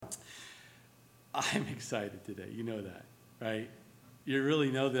I'm excited today. You know that, right? You really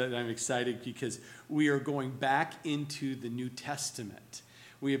know that I'm excited because we are going back into the New Testament.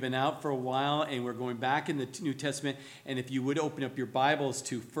 We have been out for a while, and we're going back in the New Testament. And if you would open up your Bibles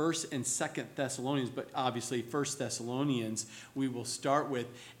to 1st and 2nd Thessalonians, but obviously 1st Thessalonians, we will start with.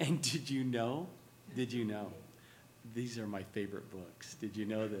 And did you know? These are my favorite books. Did you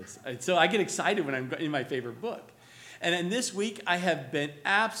know this? And so I get excited when I'm in my favorite book. And then this week, I have been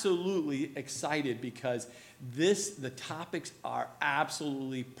absolutely excited because the topics are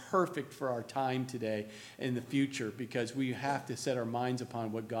absolutely perfect for our time today in the future, because we have to set our minds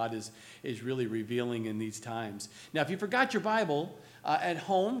upon what God is really revealing in these times. Now, if you forgot your Bible at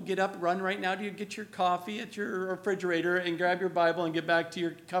home, get up, run right now to get your coffee at your refrigerator and grab your Bible and get back to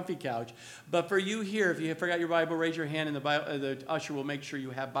your comfy couch. But for you here, if you forgot your Bible, raise your hand, and the usher will make sure you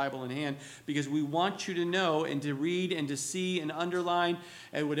have Bible in hand, because we want you to know and to read and to see and underline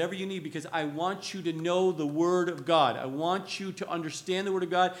and whatever you need, because I want you to know the Word of God. I want you to understand the Word of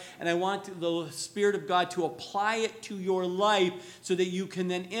God, and I want the Spirit of God to apply it to your life so that you can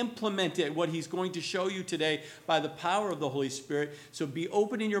then implement it, what He's going to show you today by the power of the Holy Spirit. So be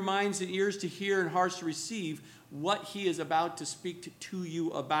open in your minds and ears to hear and hearts to receive what He is about to speak to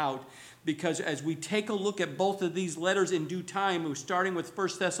you about. Because as we take a look at both of these letters in due time, we're starting with 1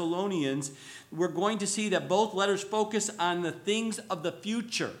 Thessalonians, we're going to see that both letters focus on the things of the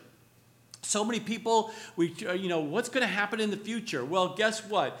future. So many people, what's going to happen in the future? Well, guess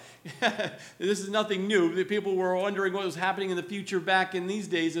what? This is nothing new. The people were wondering what was happening in the future back in these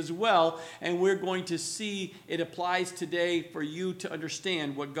days as well. And we're going to see it applies today for you to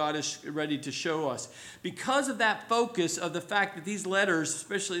understand what God is ready to show us. Because of that focus of the fact that these letters,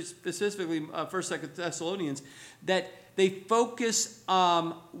 specifically 1st, 2nd Thessalonians, that they focus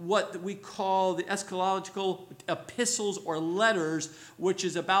what we call the eschatological epistles or letters, which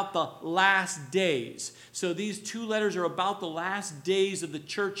is about the last days. So these two letters are about the last days of the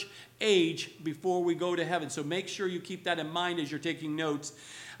church age before we go to heaven. So make sure you keep that in mind as you're taking notes.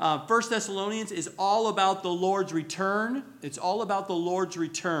 1 Thessalonians is all about the Lord's return. It's all about the Lord's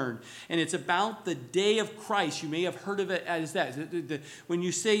return. And it's about the day of Christ. You may have heard of it as that. When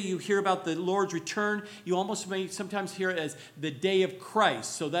you hear about the Lord's return, you almost may sometimes hear it as the day of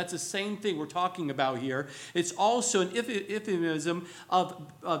Christ. So that's the same thing we're talking about here. It's also an euphemism of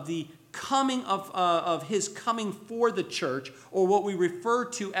the coming of His coming for the church, or what we refer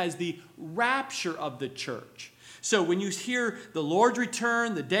to as the rapture of the church. So when you hear the Lord's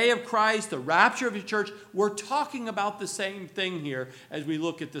return, the day of Christ, the rapture of the church, we're talking about the same thing here as we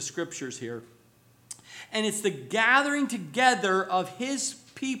look at the scriptures here. And it's the gathering together of His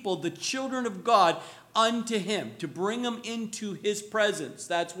people, the children of God, unto Him, to bring them into His presence.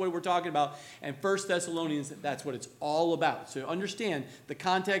 That's what we're talking about. And 1 Thessalonians, that's what it's all about. So understand the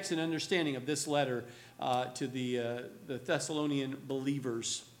context and understanding of this letter to the Thessalonian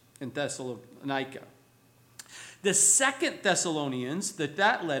believers in Thessalonica. The 2nd Thessalonians,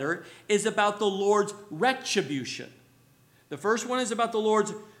 that letter, is about the Lord's retribution. The first one is about the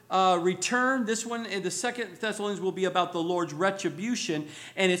Lord's return. This one, in the 2nd Thessalonians, will be about the Lord's retribution.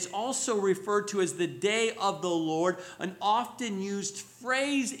 And it's also referred to as the day of the Lord, an often used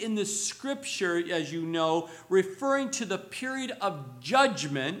phrase in the scripture, as you know, referring to the period of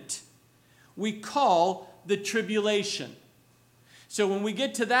judgment we call the tribulation. So when we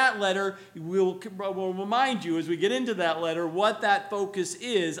get to that letter, we'll remind you as we get into that letter what that focus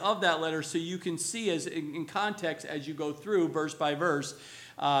is of that letter, so you can see as in context as you go through verse by verse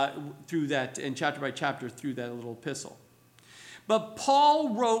through that, and chapter by chapter through that little epistle. But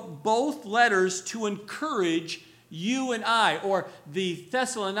Paul wrote both letters to encourage you and I, or the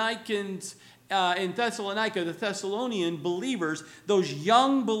Thessalonians in Thessalonica, the Thessalonian believers, those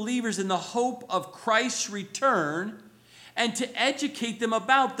young believers in the hope of Christ's return, and to educate them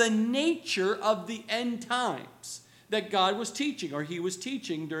about the nature of the end times that God was teaching, or He was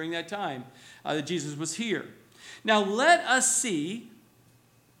teaching during that time that Jesus was here. Now let us see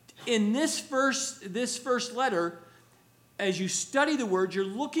in this first letter, as you study the Word, you're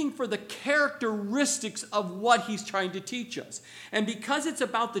looking for the characteristics of what He's trying to teach us. And because it's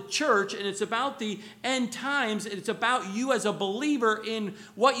about the church and it's about the end times, it's about you as a believer in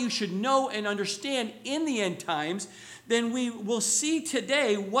what you should know and understand in the end times, then we will see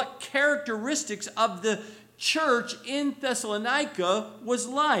today what characteristics of the church in Thessalonica was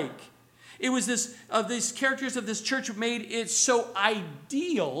like. It was these characteristics of this church made it so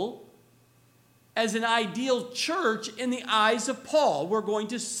ideal as an ideal church in the eyes of Paul. We're going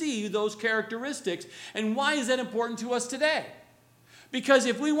to see those characteristics. And why is that important to us today? Because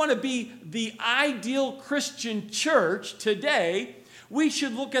if we want to be the ideal Christian church today, We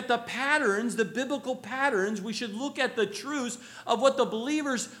should look at the patterns, the biblical patterns. We should look at the truths of what the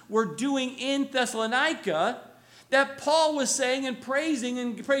believers were doing in Thessalonica, that Paul was saying and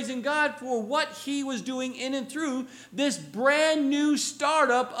praising God for what he was doing in and through this brand new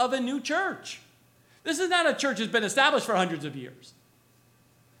startup of a new church. This is not a church that's been established for hundreds of years.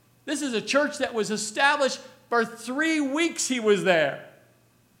 This is a church that was established for 3 weeks he was there.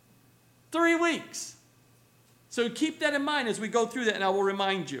 3 weeks. So keep that in mind as we go through that, and I will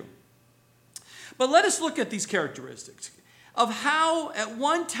remind you. But let us look at these characteristics of how at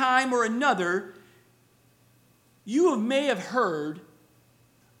one time or another you may have heard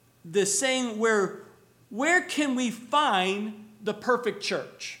the saying, where can we find the perfect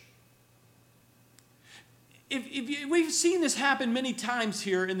church? We've seen this happen many times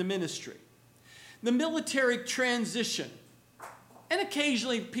here in the ministry. The military transition. And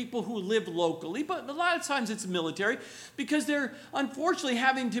occasionally people who live locally, but a lot of times it's military because they're unfortunately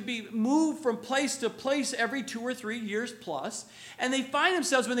having to be moved from place to place every 2 or 3 years plus. And they find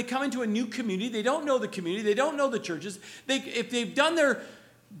themselves when they come into a new community, they don't know the community, they don't know the churches. If they've done their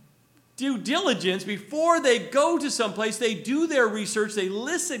due diligence before they go to someplace, they do their research, they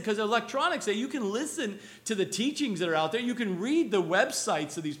listen, because electronics, you can listen to the teachings that are out there, you can read the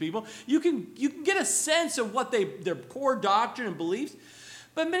websites of these people, you can get a sense of what their core doctrine and beliefs.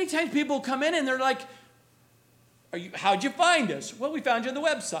 But many times people come in and they're like, how'd you find us? Well, we found you on the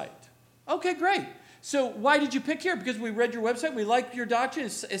website. Okay, great. So why did you pick here? Because we read your website, we like your doctrine,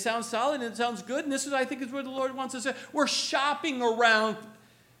 it sounds solid and it sounds good, and this is, I think, is what the Lord wants us to say. We're shopping around.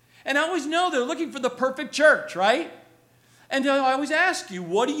 And I always know they're looking for the perfect church, right? And I always ask you,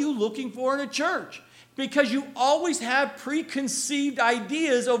 what are you looking for in a church? Because you always have preconceived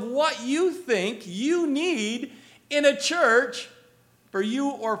ideas of what you think you need in a church for you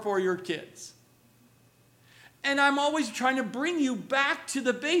or for your kids. And I'm always trying to bring you back to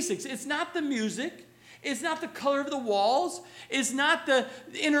the basics. It's not the music. It's not the color of the walls. It's not the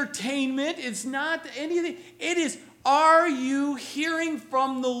entertainment. It's not anything. It is, are you hearing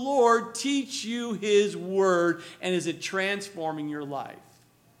from the Lord teach you His word, and is it transforming your life?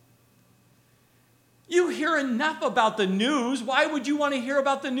 You hear enough about the news. Why would you want to hear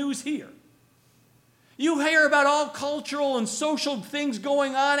about the news here? You hear about all cultural and social things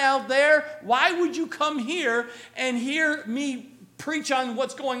going on out there. Why would you come here and hear me preach on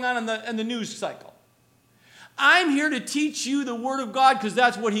what's going on in the news cycle? I'm here to teach you the Word of God because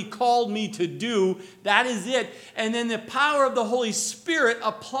that's what He called me to do. That is it. And then the power of the Holy Spirit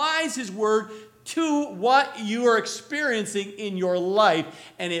applies His Word to what you are experiencing in your life.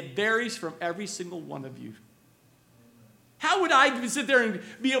 And it varies from every single one of you. How would I sit there and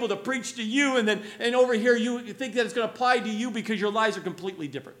be able to preach to you and over here you think that it's going to apply to you because your lives are completely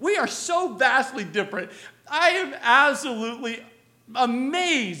different? We are so vastly different. I am absolutely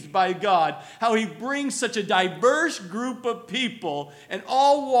amazed by God, how He brings such a diverse group of people and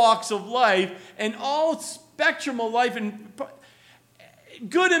all walks of life and all spectrum of life and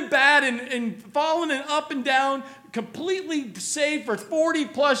good and bad and fallen and up and down, completely saved for 40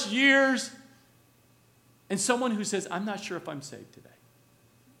 plus years, and someone who says, I'm not sure if I'm saved today.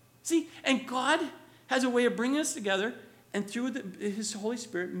 See, and God has a way of bringing us together and through His Holy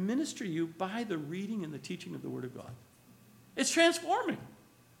Spirit minister you by the reading and the teaching of the Word of God. It's transforming.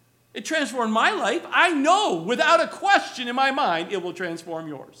 It transformed my life. I know without a question in my mind it will transform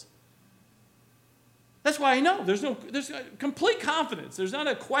yours. That's why I know. There's complete confidence. There's not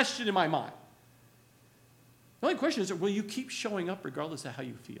a question in my mind. The only question is, will you keep showing up regardless of how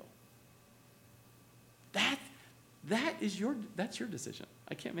you feel? That's your decision.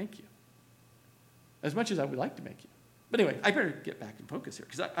 I can't make you. As much as I would like to make you. But anyway, I better get back and focus here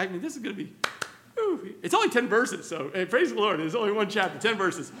because I mean this is going to be. It's only 10 verses, so praise the Lord. There's only one chapter, 10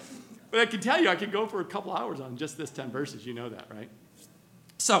 verses. But I can tell you, I could go for a couple hours on just this 10 verses. You know that, right?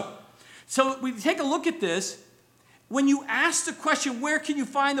 So we take a look at this. When you ask the question, where can you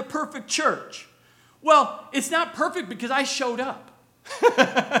find the perfect church? Well, it's not perfect because I showed up.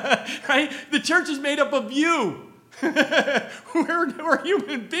 Right? The church is made up of you. We're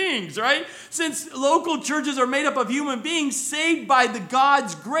human beings, right? Since local churches are made up of human beings saved by the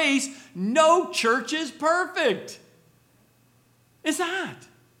God's grace, no church is perfect. It's not.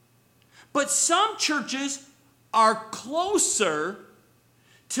 But some churches are closer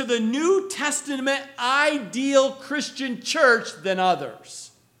to the New Testament ideal Christian church than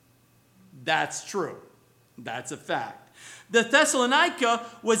others. That's true. That's a fact. The Thessalonica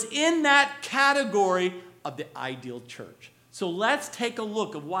was in that category of the ideal church. So let's take a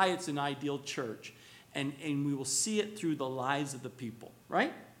look at why it's an ideal church. And we will see it through the lives of the people,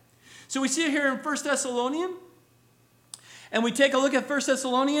 right? So we see it here in 1 Thessalonian. And we take a look at 1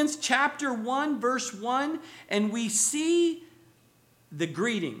 Thessalonians chapter 1, verse 1, and we see the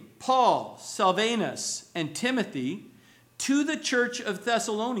greeting. Paul, Silvanus, and Timothy to the church of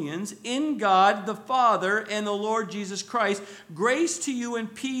Thessalonians in God the Father and the Lord Jesus Christ. Grace to you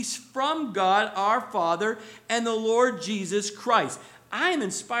and peace from God our Father and the Lord Jesus Christ. I am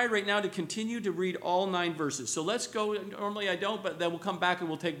inspired right now to continue to read all 9 verses. So let's go. Normally I don't, but then we'll come back and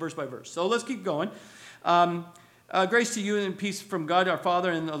we'll take verse by verse. So let's keep going. Grace to you and peace from God our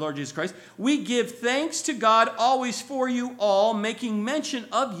Father and the Lord Jesus Christ. We give thanks to God always for you all, making mention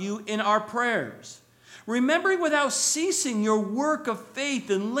of you in our prayers, remembering without ceasing your work of faith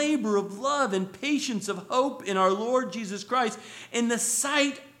and labor of love and patience of hope in our Lord Jesus Christ in the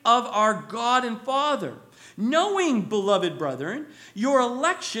sight of our God and Father, knowing, beloved brethren, your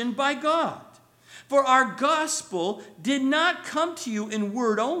election by God. For our gospel did not come to you in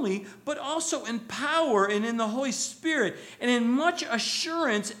word only, but also in power and in the Holy Spirit, and in much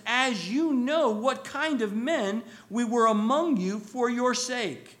assurance, as you know what kind of men we were among you for your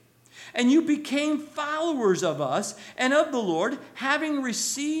sake. And you became followers of us and of the Lord, having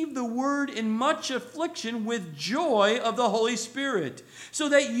received the word in much affliction with joy of the Holy Spirit, so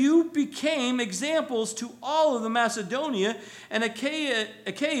that you became examples to all of the Macedonia and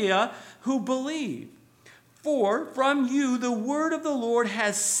Achaia who believe. For from you the word of the Lord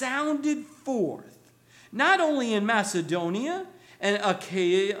has sounded forth, not only in Macedonia and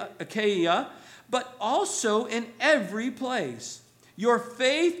Achaia, but also in every place. Your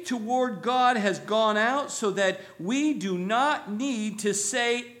faith toward God has gone out so that we do not need to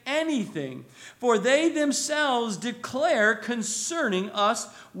say anything, for they themselves declare concerning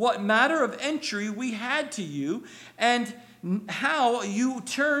us what manner of entry we had to you, and how you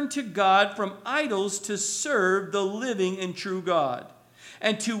turned to God from idols to serve the living and true God,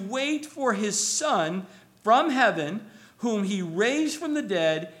 and to wait for his Son from heaven, whom he raised from the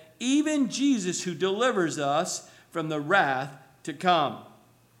dead, even Jesus, who delivers us from the wrath to come.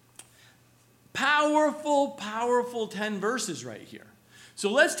 Powerful, powerful 10 verses right here.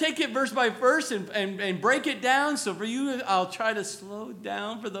 So let's take it verse by verse and break it down. So for you, I'll try to slow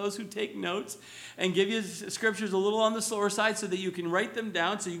down for those who take notes and give you scriptures a little on the slower side so that you can write them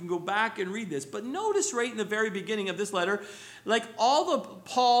down so you can go back and read this. But notice right in the very beginning of this letter, like all of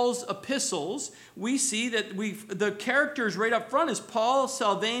Paul's epistles, we see that the characters right up front is Paul,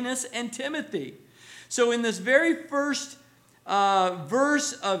 Silvanus, and Timothy. So in this very first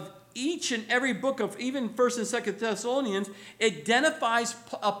verse of each and every book of even 1st and 2nd Thessalonians identifies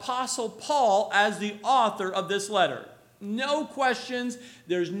Apostle Paul as the author of this letter. No questions.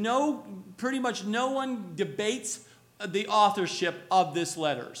 Pretty much no one debates the authorship of this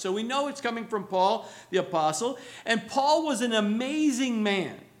letter. So we know it's coming from Paul, the apostle. And Paul was an amazing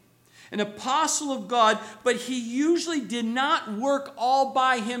man, an apostle of God, but he usually did not work all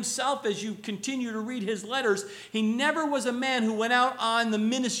by himself. As you continue to read his letters, he never was a man who went out on the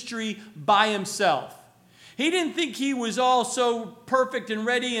ministry by himself. He didn't think he was all so perfect and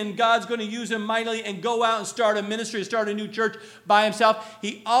ready and God's going to use him mightily and go out and start a ministry, start a new church by himself.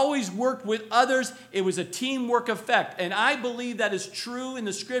 He always worked with others. It was a teamwork effect. And I believe that is true in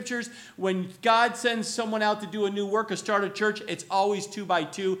the scriptures. When God sends someone out to do a new work or start a church, it's always 2 by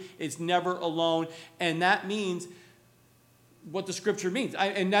 2. It's never alone. And that means what the scripture means.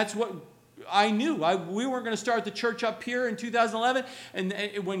 And that's what I knew. We weren't going to start the church up here in 2011.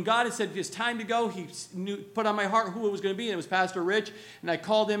 And when God had said it's time to go, he put on my heart who it was going to be. And it was Pastor Rich. And I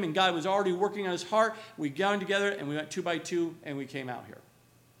called him, and God was already working on his heart. We got together, and we went 2 by 2, and we came out here.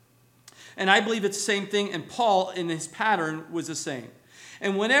 And I believe it's the same thing. And Paul, in his pattern, was the same.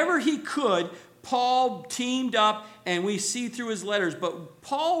 And whenever he could, Paul teamed up, and we see through his letters. But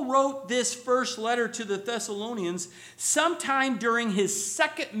Paul wrote this first letter to the Thessalonians sometime during his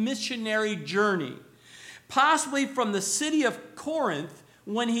second missionary journey, possibly from the city of Corinth,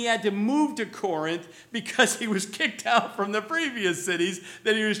 when he had to move to Corinth because he was kicked out from the previous cities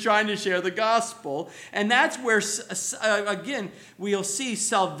that he was trying to share the gospel. And that's where, again, we'll see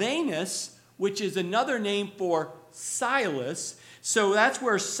Silvanus, which is another name for Silas. So that's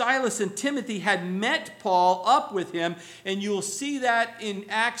where Silas and Timothy had met Paul up with him. And you'll see that in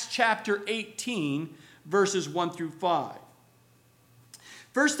Acts chapter 18, verses 1 through 5.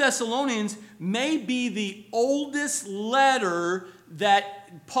 1 Thessalonians may be the oldest letter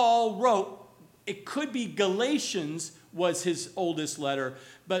that Paul wrote. It could be Galatians was his oldest letter.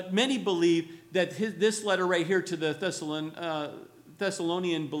 But many believe that this letter right here to the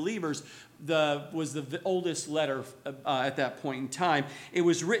Thessalonian believers was the oldest letter at that point in time. It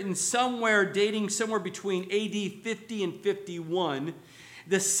was written dating somewhere between AD 50 and 51.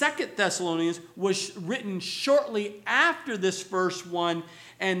 The second Thessalonians was written shortly after this first one,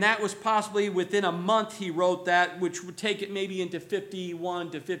 and that was possibly within a month he wrote that, which would take it maybe into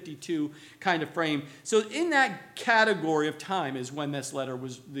 51 to 52 kind of frame. So in that category of time is when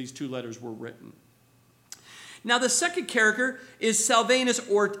these two letters were written. Now the second character is Silvanus,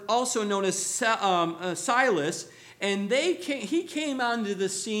 or also known as Silas, and he came onto the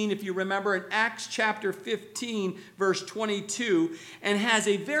scene, if you remember, in Acts chapter 15, verse 22, and has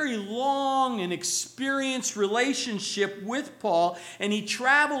a very long and experienced relationship with Paul, and he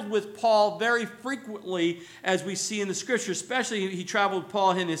traveled with Paul very frequently, as we see in the scripture. Especially he traveled with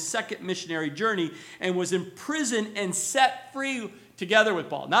Paul in his second missionary journey, and was imprisoned and set free together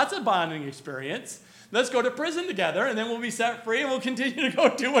with Paul. Now, that's a bonding experience. Let's go to prison together, and then we'll be set free, and we'll continue to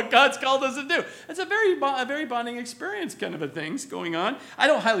go do what God's called us to do. It's a very bonding experience kind of a things going on. I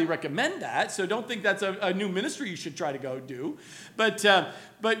don't highly recommend that, so don't think that's a new ministry you should try to go do. But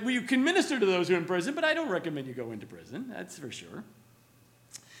you can minister to those who are in prison, but I don't recommend you go into prison, that's for sure.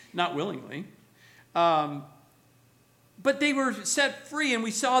 Not willingly. But they were set free, and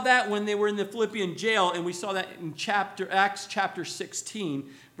we saw that when they were in the Philippian jail, and we saw that in Acts chapter 16,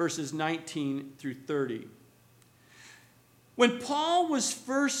 verses 19 through 30. When Paul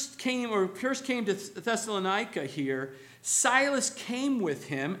first came to Thessalonica here, Silas came with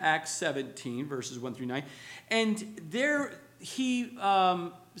him, Acts 17, verses 1 through 9, and there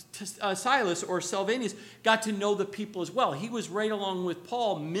Silas, or Silvanus, got to know the people as well. He was right along with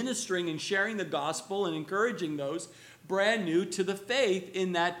Paul, ministering and sharing the gospel and encouraging those brand new to the faith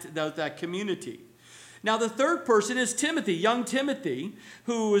in that community. Now, the third person is Timothy, young Timothy,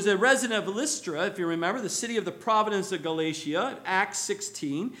 who was a resident of Lystra, if you remember, the city of the province of Galatia, Acts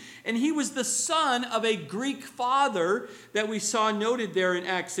 16. And he was the son of a Greek father that we saw noted there in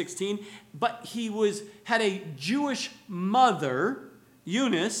Acts 16. But he had a Jewish mother,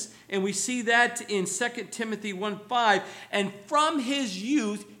 Eunice, and we see that in 2 Timothy 1:5. And from his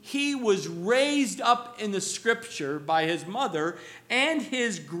youth, he was raised up in the scripture by his mother and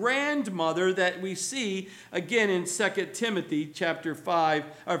his grandmother that we see again in 2 Timothy chapter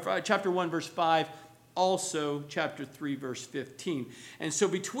 1, verse 5, also chapter 3, verse 15. And so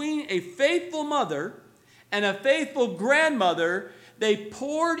between a faithful mother and a faithful grandmother, they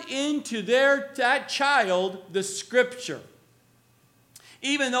poured into that child the scripture.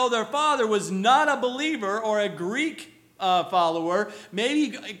 Even though their father was not a believer or a Greek follower,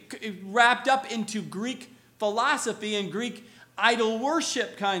 maybe wrapped up into Greek philosophy and Greek idol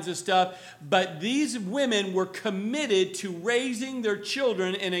worship kinds of stuff, but these women were committed to raising their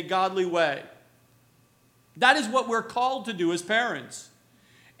children in a godly way. That is what we're called to do as parents,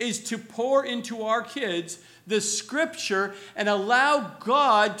 is to pour into our kids the scripture and allow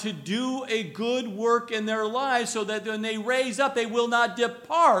God to do a good work in their lives so that when they raise up, they will not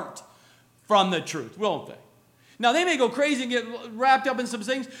depart from the truth, won't they? Now, they may go crazy and get wrapped up in some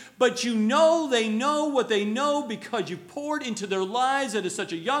things, but they know what they know because you poured into their lives at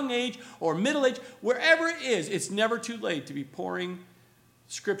such a young age or middle age. Wherever it is, it's never too late to be pouring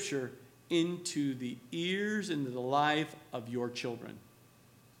scripture into the ears, into the life of your children.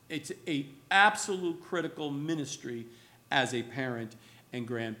 It's an absolute critical ministry as a parent and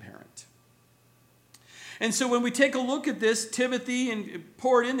grandparent. And so when we take a look at this, Timothy, and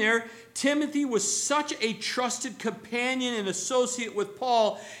pour it in there, Timothy was such a trusted companion and associate with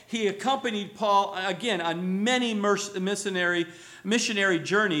Paul. He accompanied Paul, again, on many missionary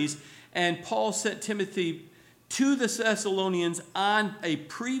journeys. And Paul sent Timothy to the Thessalonians on a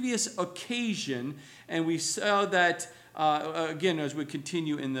previous occasion. And we saw that, again, as we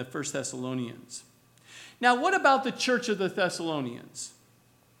continue in the 1 Thessalonians. Now, what about the church of the Thessalonians?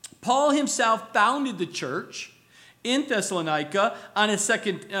 Paul himself founded the church in Thessalonica on his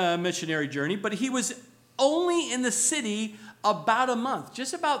second missionary journey, but he was only in the city about a month,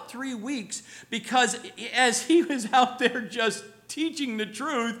 just about 3 weeks, because as he was out there just teaching the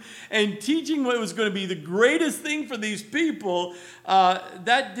truth and teaching what was going to be the greatest thing for these people,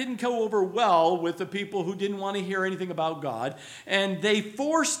 that didn't go over well with the people who didn't want to hear anything about God, and they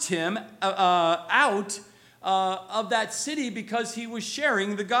forced him out of that city because he was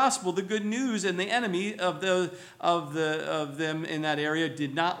sharing the gospel, the good news, and the enemy of them in that area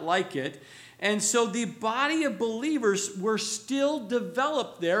did not like it. And so the body of believers were still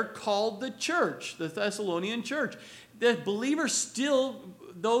developed there, called the church, the Thessalonian church. The believers still,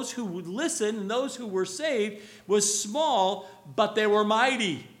 those who would listen and those who were saved, was small, but they were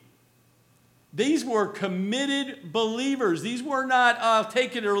mighty. These were committed believers. These were not, I'll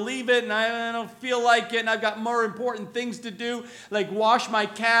take it or leave it, and I don't feel like it, and I've got more important things to do, like wash my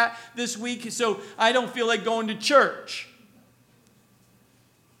cat this week, so I don't feel like going to church.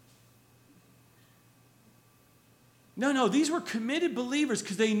 No, these were committed believers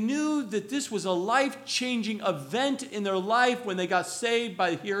because they knew that this was a life-changing event in their life when they got saved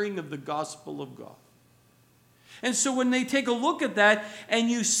by hearing of the gospel of God. And so when they take a look at that and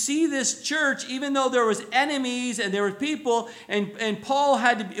you see this church, even though there was enemies and there were people and Paul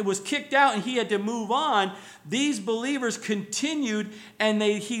it was kicked out and he had to move on, these believers continued and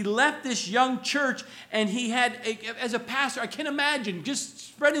he left this young church and he had, as a pastor, I can't imagine just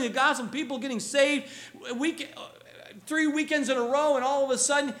spreading the gospel, people getting saved 3 weekends in a row, and all of a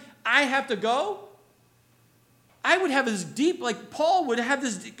sudden I have to go. I would have this deep, like Paul would have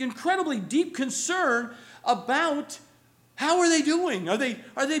this incredibly deep concern about how are they doing? Are they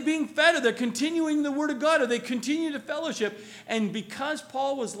being fed? Are they continuing the word of God? Are they continuing to fellowship? And because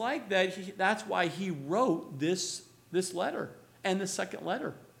Paul was like that, that's why he wrote this letter. And the second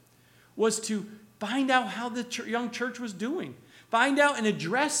letter was to find out how the young church was doing. Find out and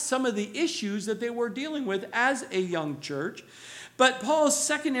address some of the issues that they were dealing with as a young church. But Paul's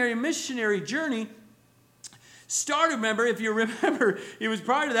secondary missionary journey started, if you remember, he was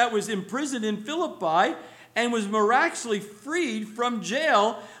prior to that was imprisoned in Philippi and was miraculously freed from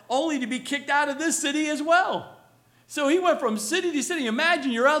jail only to be kicked out of this city as well. So he went from city to city.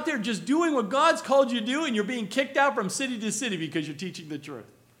 Imagine you're out there just doing what God's called you to do and you're being kicked out from city to city because you're teaching the truth.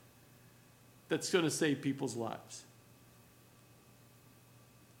 That's going to save people's lives.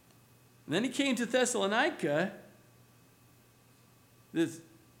 And then he came to Thessalonica,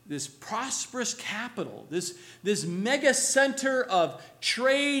 this prosperous capital, this mega center of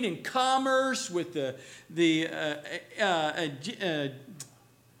trade and commerce with the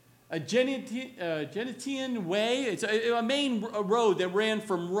Genetian way. It's a main road that ran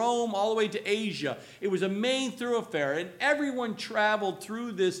from Rome all the way to Asia. It was a main thoroughfare, and everyone traveled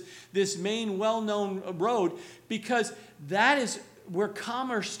through this main well-known road because that is where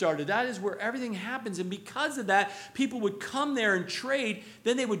commerce started. That is where everything happens. And because of that, people would come there and trade.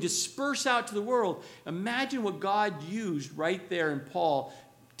 Then they would disperse out to the world. Imagine what God used right there in Paul,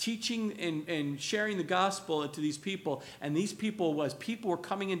 teaching and sharing the gospel to these people. And these people were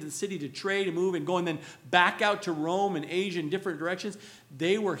coming into the city to trade and move and going then back out to Rome and Asia in different directions.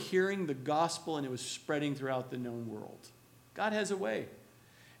 They were hearing the gospel and it was spreading throughout the known world. God has a way.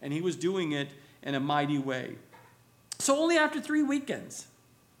 And he was doing it in a mighty way. So only after 3 weekends,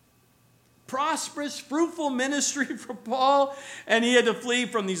 prosperous, fruitful ministry for Paul, and he had to flee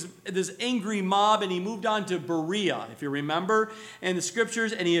from this angry mob, and he moved on to Berea, if you remember in the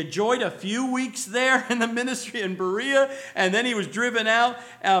scriptures, and he enjoyed a few weeks there in the ministry in Berea, and then he was driven out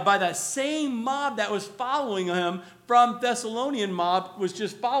by that same mob that was following him from Thessalonian mob, was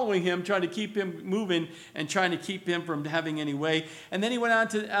just following him, trying to keep him moving and trying to keep him from having any way. And then he went on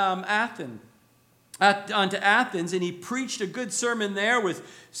to Athens, and he preached a good sermon there with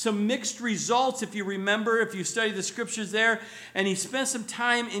some mixed results, if you remember, if you study the scriptures there. And he spent some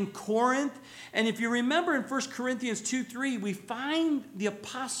time in Corinth. And if you remember in 1 Corinthians 2:3, we find the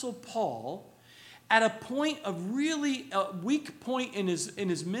Apostle Paul at a point of really a weak point in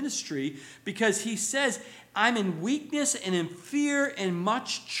his ministry, because he says, I'm in weakness and in fear and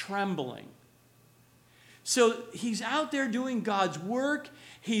much trembling. So he's out there doing God's work.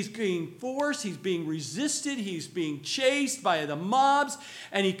 He's being forced, he's being resisted, he's being chased by the mobs,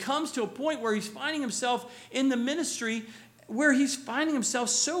 and he comes to a point where he's finding himself in the ministry where he's finding himself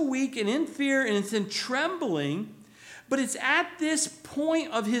so weak and in fear and it's in trembling. But it's at this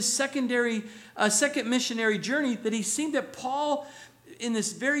point of his second missionary journey that he seemed that Paul, in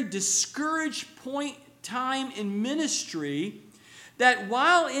this very discouraged time in ministry, that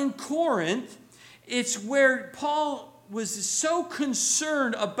while in Corinth, it's where Paul was so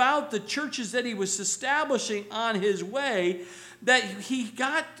concerned about the churches that he was establishing on his way that he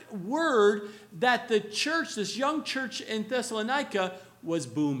got word that the church, this young church in Thessalonica, was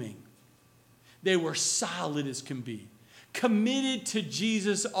booming. They were solid as can be, committed to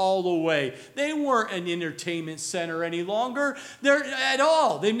Jesus all the way. They weren't an entertainment center any longer. They're at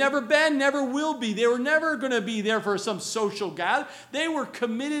all. They've never been, never will be. They were never going to be there for some social gathering. They were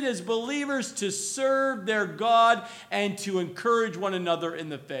committed as believers to serve their God and to encourage one another in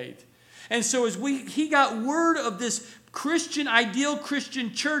the faith. And so he got word of this ideal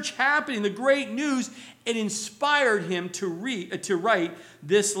Christian church happening, the great news, it inspired him to write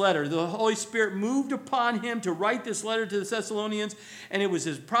this letter. The Holy Spirit moved upon him to write this letter to the Thessalonians, and it was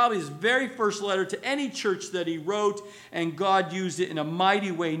probably his very first letter to any church that he wrote, and God used it in a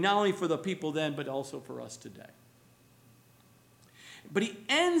mighty way, not only for the people then, but also for us today. But he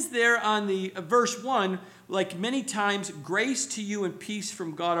ends there on the verse 1, like many times, grace to you and peace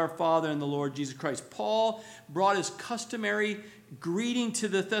from God our Father and the Lord Jesus Christ. Paul brought his customary greeting to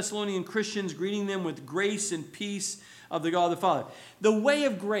the Thessalonian Christians, greeting them with grace and peace of the God the Father. The way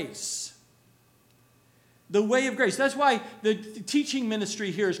of grace. The way of grace. That's why the teaching ministry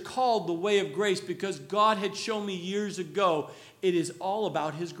here is called the way of grace, because God had shown me years ago it is all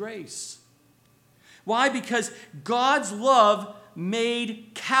about his grace. Why? Because God's love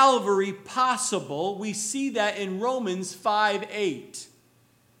made Calvary possible. We see that in Romans 5:8.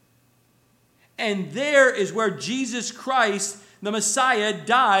 And there is where Jesus Christ, the Messiah,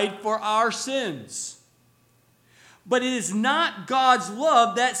 died for our sins. But it is not God's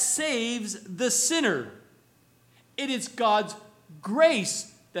love that saves the sinner. It is God's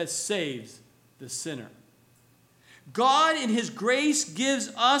grace that saves the sinner. God in his grace gives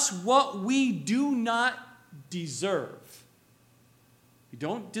us what we do not deserve. We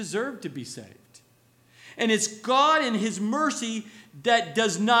don't deserve to be saved. And it's God in his mercy that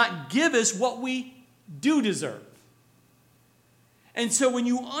does not give us what we do deserve. And so when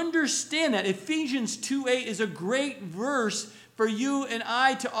you understand that, Ephesians 2:8 is a great verse for you and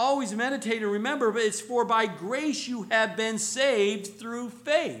I to always meditate and remember, but it's for by grace you have been saved through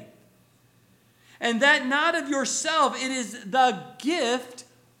faith. And that not of yourself, it is the gift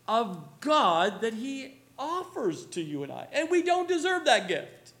of God that he offers to you and I. And we don't deserve that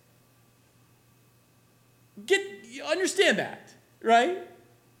gift. Understand that, right?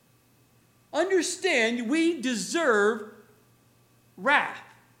 Understand we deserve wrath.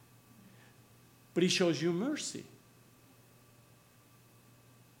 But he shows you mercy.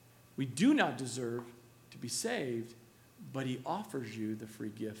 We do not deserve to be saved, but he offers you the free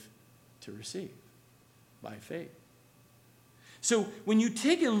gift to receive by faith. So when you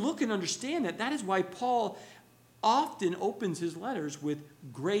take a look and understand that, that is why Paul often opens his letters with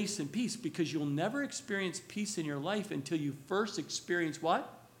grace and peace, because you'll never experience peace in your life until you first experience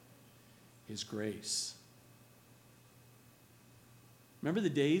what? His grace. Remember the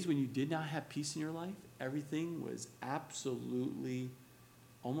days when you did not have peace in your life? Everything was absolutely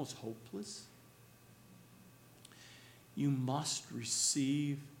almost hopeless. You must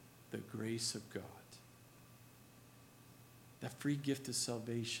receive the grace of God. The free gift of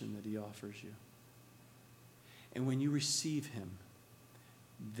salvation that he offers you. And when you receive him,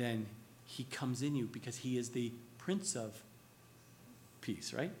 then he comes in you, because he is the Prince of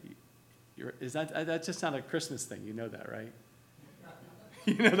Peace, right? That's just not a Christmas thing. You know that, right?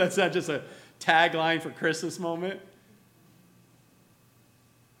 You know that's not just a tagline for Christmas moment.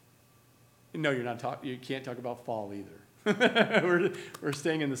 No, you're not talking. You can't talk about fall either. we're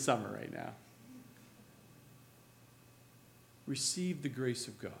staying in the summer right now. Receive the grace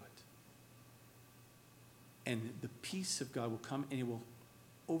of God. And the peace of God will come, and it will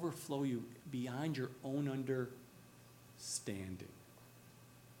overflow you beyond your own understanding.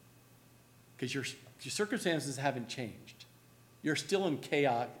 Because your circumstances haven't changed. You're still in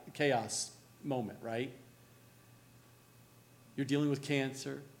chaos moment, right? You're dealing with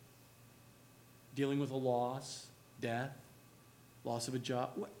cancer, dealing with a loss, death, loss of a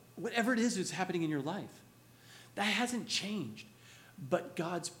job, whatever it is that's happening in your life. That hasn't changed. But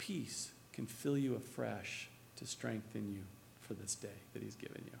God's peace can fill you afresh to strengthen you for this day that he's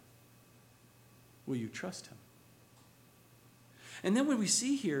given you. Will you trust him? And then when we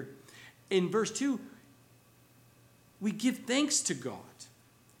see here in verse 2, we give thanks to God,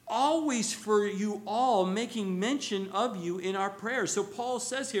 always for you all, making mention of you in our prayers. So Paul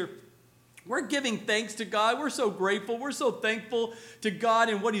says here, we're giving thanks to God. We're so grateful. We're so thankful to God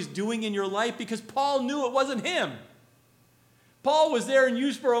and what he's doing in your life, because Paul knew it wasn't him. Paul was there and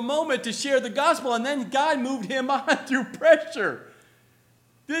used for a moment to share the gospel, and then God moved him on through pressure.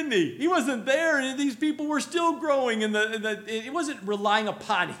 Didn't he? He wasn't there, and these people were still growing. It wasn't relying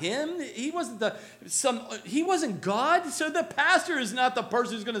upon him. He wasn't God. So the pastor is not the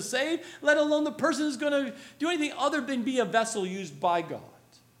person who's going to save, let alone the person who's going to do anything other than be a vessel used by God.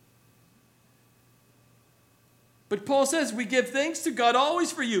 But Paul says we give thanks to God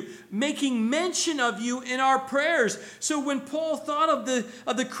always for you, making mention of you in our prayers. So when Paul thought of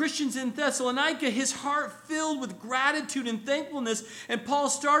the Christians in Thessalonica, his heart filled with gratitude and thankfulness. And Paul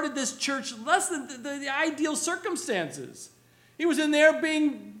started this church less than the ideal circumstances. He was in there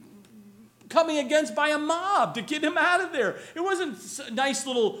coming against by a mob to get him out of there. It wasn't a nice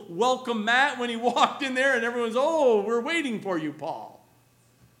little welcome mat when he walked in there and everyone's, oh, we're waiting for you, Paul.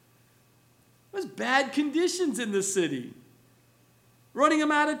 It was bad conditions in the city, running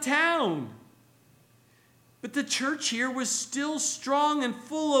him out of town. But the church here was still strong and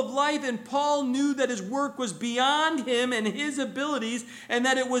full of life, and Paul knew that his work was beyond him and his abilities, and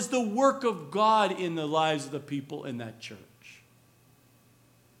that it was the work of God in the lives of the people in that church.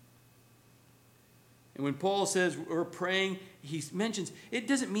 And when Paul says we're praying, he mentions, it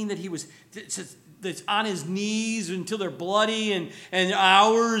doesn't mean that he was that's on his knees until they're bloody and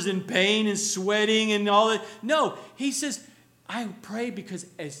hours in pain and sweating and all that. No, he says, I pray because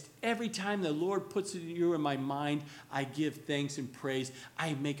as every time the Lord puts you in my mind, I give thanks and praise.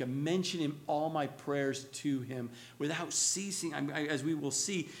 I make a mention in all my prayers to him without ceasing. As we will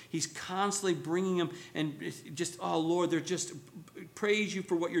see, he's constantly bringing them and just, oh Lord, they're just praise you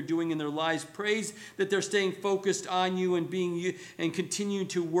for what you're doing in their lives. Praise that they're staying focused on you and being you and continue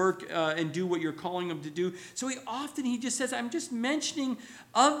to work and do what you're calling them to do. So he just says, I'm just mentioning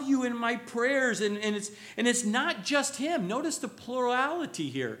of you in my prayers, and it's not just him. Notice the plurality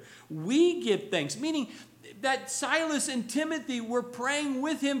here. We give thanks, meaning that Silas and Timothy were praying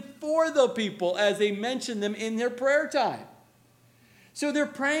with him for the people as they mentioned them in their prayer time. So they're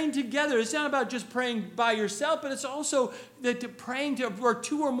praying together. It's not about just praying by yourself, but it's also that praying to where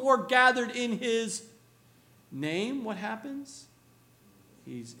two or more gathered in his name. What happens?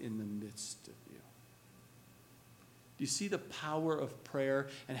 He's in the midst of you. Do you see the power of prayer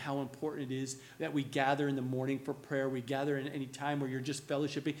and how important it is that we gather in the morning for prayer? We gather in any time where you're just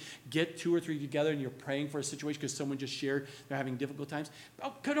fellowshipping. Get 2 or 3 together and you're praying for a situation because someone just shared they're having difficult times.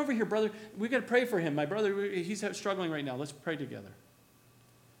 Oh, come over here, brother. We got to pray for him. My brother, he's struggling right now. Let's pray together.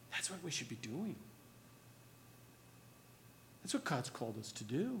 That's what we should be doing. That's what God's called us to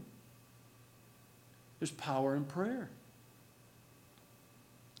do. There's power in prayer.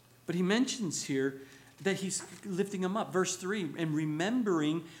 But he mentions here that he's lifting them up. Verse 3, and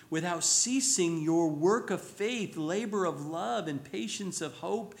remembering without ceasing your work of faith, labor of love, and patience of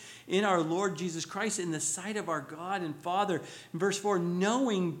hope in our Lord Jesus Christ in the sight of our God and Father. In verse 4,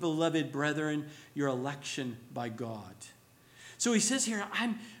 knowing, beloved brethren, your election by God. So he says here,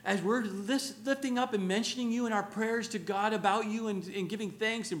 as we're lifting up and mentioning you in our prayers to God about you and giving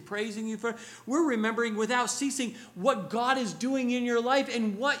thanks and praising you for, we're remembering without ceasing what God is doing in your life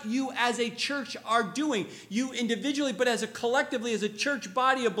and what you as a church are doing. You individually, but as a collectively, as a church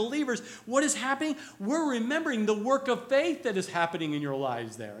body of believers, what is happening? We're remembering the work of faith that is happening in your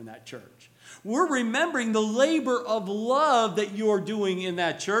lives there in that church. We're remembering the labor of love that you're doing in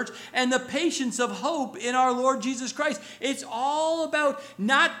that church and the patience of hope in our Lord Jesus Christ. It's all about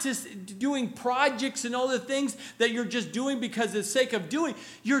not just doing projects and all the things that you're just doing because of the sake of doing.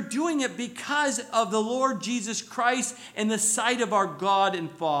 You're doing it because of the Lord Jesus Christ and the sight of our God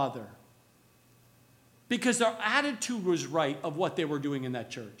and Father. Because their attitude was right of what they were doing in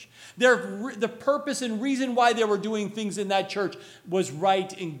that church. The purpose and reason why they were doing things in that church was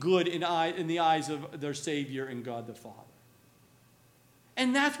right and good in the eyes of their Savior and God the Father.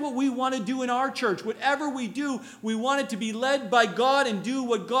 And that's what we want to do in our church. Whatever we do, we want it to be led by God and do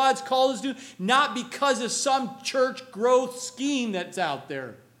what God's called us to do, not because of some church growth scheme that's out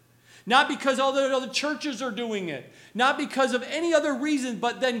there. Not because all the other churches are doing it. Not because of any other reason,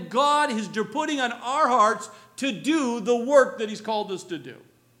 but then God is putting on our hearts to do the work that he's called us to do.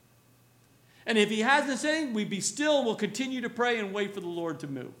 And if he hasn't said anything, we be still and we'll continue to pray and wait for the Lord to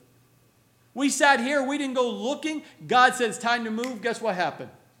move. We sat here, we didn't go looking. God said it's time to move. Guess what happened?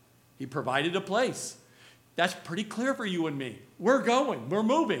 He provided a place. That's pretty clear for you and me. We're going. We're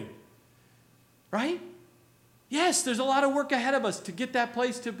moving. Right? Yes, there's a lot of work ahead of us to get that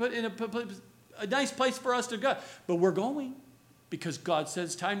place to put in a nice place for us to go. But we're going because God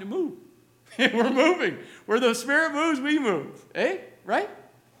says it's time to move. We're moving. Where the Spirit moves, we move. Eh? Right?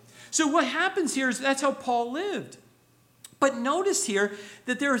 So what happens here is that's how Paul lived. But notice here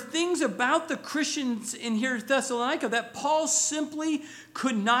that there are things about the Christians in here in Thessalonica that Paul simply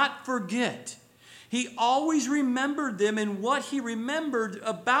could not forget. He always remembered them, and what he remembered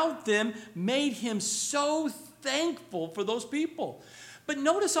about them made him so thankful for those people. But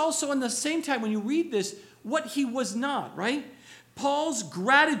notice also in the same time when you read this, what he was not, right? Paul's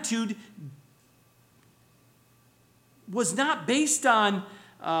gratitude was not based on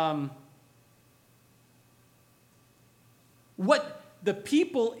what the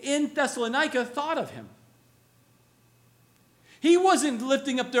people in Thessalonica thought of him. He wasn't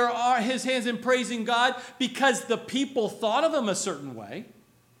lifting up his hands and praising God because the people thought of him a certain way.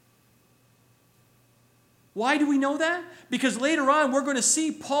 Why do we know that? Because later on we're going to see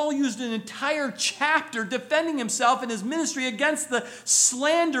Paul used an entire chapter defending himself and his ministry against the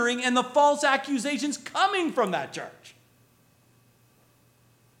slandering and the false accusations coming from that church.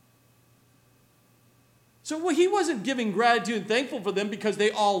 So he wasn't giving gratitude and thankful for them because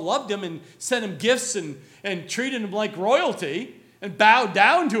they all loved him and sent him gifts and treated him like royalty and bowed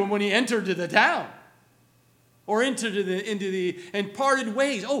down to him when he entered the town or into the and parted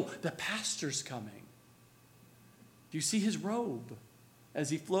ways. Oh, the pastor's coming. Do you see his robe as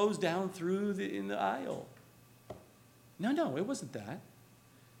he flows down through in the aisle? No, it wasn't that.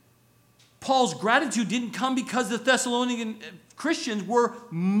 Paul's gratitude didn't come because the Thessalonian Christians were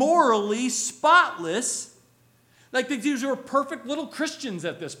morally spotless, like these were perfect little Christians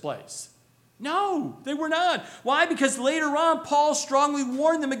at this place. No, they were not. Why? Because later on, Paul strongly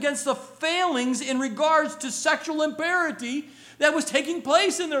warned them against the failings in regards to sexual impurity that was taking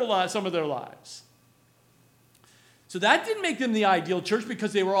place in their lives, some of their lives. So that didn't make them the ideal church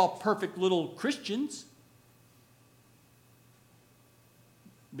because they were all perfect little Christians.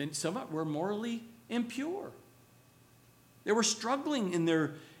 Some of them were morally impure. They were struggling in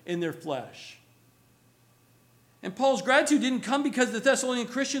their flesh. And Paul's gratitude didn't come because the Thessalonian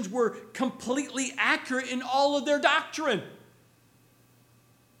Christians were completely accurate in all of their doctrine.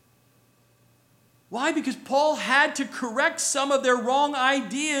 Why? Because Paul had to correct some of their wrong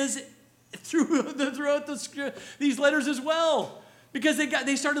ideas throughout these letters as well. Because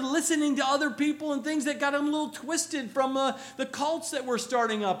they started listening to other people and things that got them a little twisted from the cults that were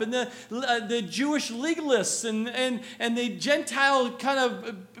starting up and the Jewish legalists and the Gentile kind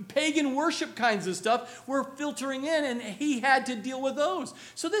of pagan worship kinds of stuff were filtering in, and he had to deal with those.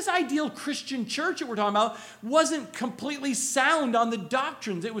 So this ideal Christian church that we're talking about wasn't completely sound on the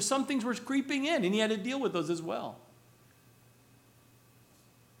doctrines. It was some things were creeping in, and he had to deal with those as well.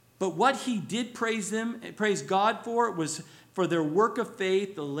 But what he did praise God for was for their work of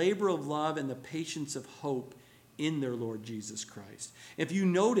faith, the labor of love, and the patience of hope in their Lord Jesus Christ. If you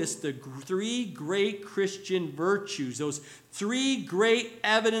notice the three great Christian virtues, those three great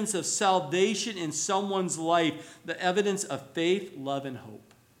evidence of salvation in someone's life, the evidence of faith, love, and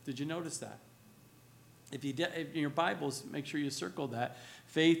hope. Did you notice that? If in your Bibles, make sure you circle that.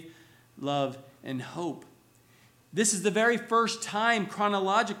 Faith, love, and hope. This is the very first time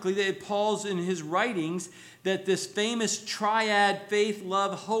chronologically that Paul's in his writings that this famous triad, faith,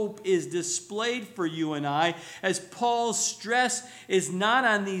 love, hope, is displayed for you and I, as Paul's stress is not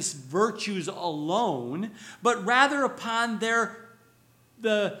on these virtues alone, but rather upon the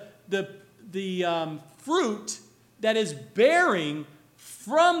fruit that is bearing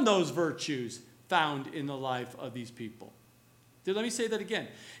from those virtues found in the life of these people. Let me say that again.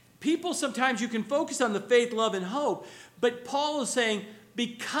 People, sometimes you can focus on the faith, love, and hope, but Paul is saying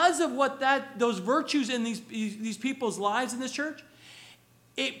because of what those virtues in these people's lives in this church,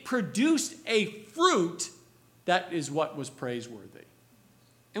 it produced a fruit that is what was praiseworthy.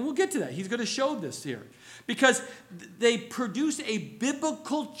 And we'll get to that. He's going to show this here. Because they produced a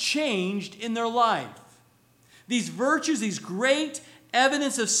biblical change in their life. These virtues, these great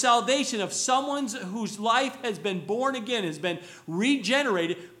evidence of salvation of someone whose life has been born again, has been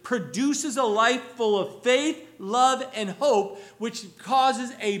regenerated, produces a life full of faith, love, and hope, which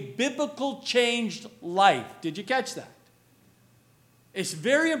causes a biblical changed life. Did you catch that? It's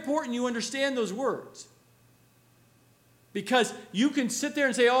very important you understand those words. Because you can sit there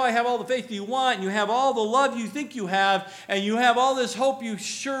and say, oh, I have all the faith you want, and you have all the love you think you have, and you have all this hope you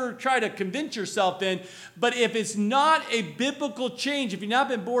sure try to convince yourself in. But if it's not a biblical change, if you've not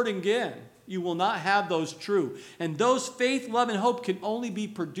been born again, you will not have those true. And those faith, love, and hope can only be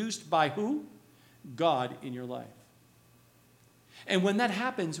produced by who? God in your life. And when that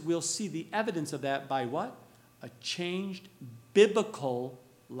happens, we'll see the evidence of that by what? A changed biblical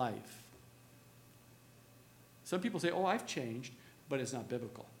life. Some people say, oh, I've changed, but it's not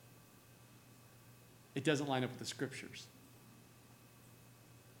biblical. It doesn't line up with the scriptures.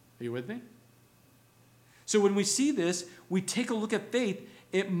 Are you with me? So when we see this, we take a look at faith.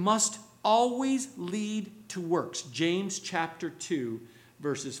 It must always lead to works. James chapter 2,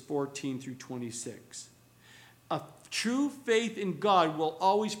 verses 14 through 26. A true faith in God will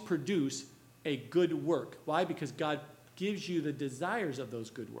always produce a good work. Why? Because God gives you the desires of those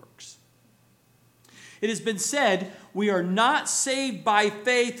good works. It has been said, we are not saved by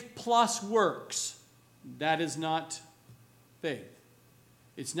faith plus works. That is not faith.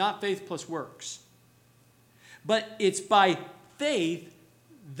 It's not faith plus works. But it's by faith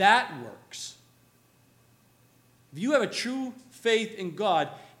that works. If you have a true faith in God,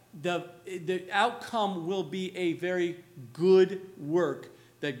 the outcome will be a very good work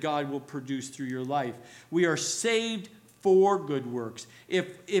that God will produce through your life. We are saved for good works.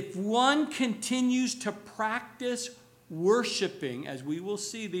 If one continues to practice worshiping, as we will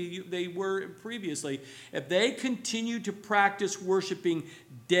see they were previously, if they continue to practice worshiping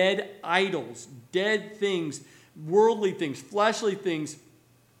dead idols, dead things, worldly things, fleshly things,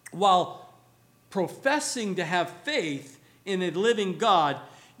 while professing to have faith in a living God,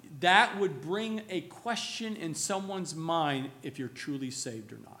 that would bring a question in someone's mind if you're truly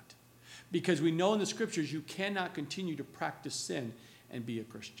saved or not. Because we know in the scriptures you cannot continue to practice sin and be a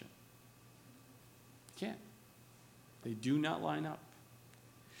Christian. You can't. They do not line up.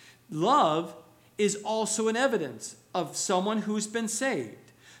 Love is also an evidence of someone who's been saved.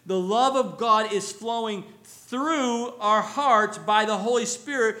 The love of God is flowing through our hearts by the Holy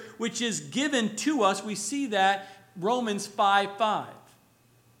Spirit, which is given to us. We see that Romans 5:5.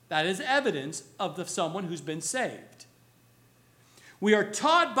 That is evidence of someone who's been saved. We are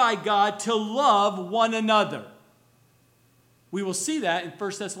taught by God to love one another. We will see that in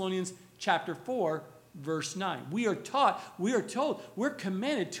 1 Thessalonians chapter 4, verse 9. We are taught, we are told, we're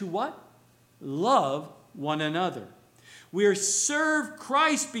commanded to what? Love one another. We are served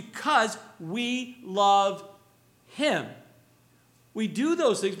Christ because we love him. We do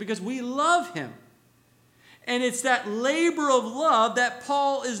those things because we love him. And it's that labor of love that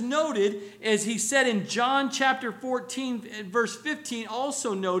Paul is noted, as he said in John chapter 14, verse 15,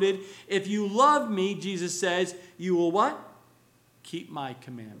 also noted, if you love me, Jesus says, you will what? Keep my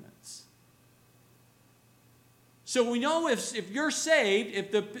commandments. So we know if you're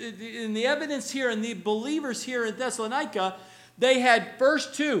saved, in the evidence here and the believers here in Thessalonica, they had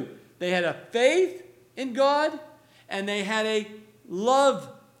first two. They had a faith in God and they had a love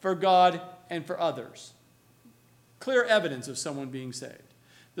for God and for others. Clear evidence of someone being saved.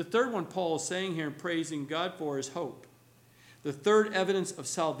 The third one Paul is saying here and praising God for is hope. The third evidence of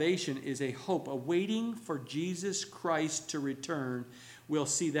salvation is a hope, a waiting for Jesus Christ to return. We'll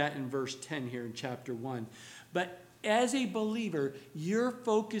see that in verse 10 here in chapter 1. But as a believer, your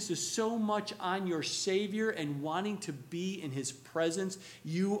focus is so much on your Savior and wanting to be in his presence,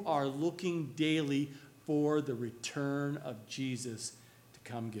 you are looking daily for the return of Jesus to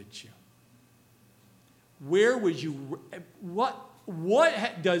come get you. Where would you,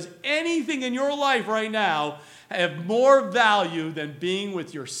 what does anything in your life right now have more value than being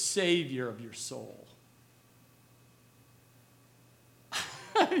with your Savior of your soul?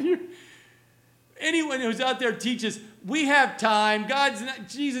 Anyone who's out there teaches, we have time,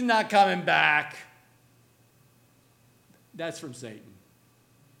 Jesus is not coming back. That's from Satan.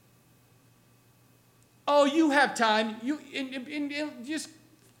 Oh, you have time. You just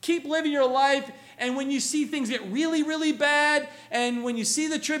keep living your life. And when you see things get really, really bad, and when you see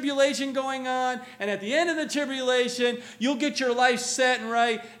the tribulation going on, and at the end of the tribulation, you'll get your life set and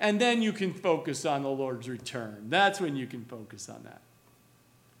right, and then you can focus on the Lord's return. That's when you can focus on that.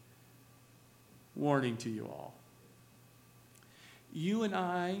 Warning to you all. You and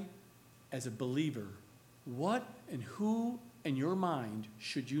I, as a believer, what and who in your mind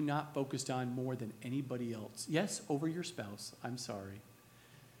should you not focus on more than anybody else? Yes, over your spouse. I'm sorry.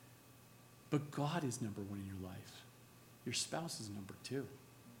 But God is number one in your life. Your spouse is number two.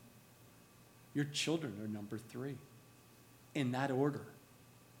 Your children are number three. In that order.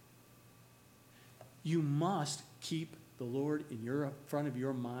 You must keep the Lord in your front of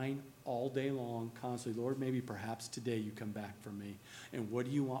your mind all day long, constantly. Lord, maybe perhaps today you come back for me. And what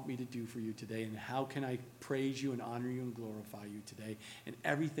do you want me to do for you today? And how can I praise you and honor you and glorify you today in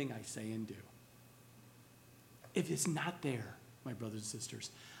everything I say and do? If it's not there, my brothers and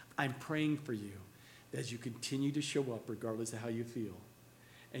sisters, I'm praying for you that as you continue to show up regardless of how you feel,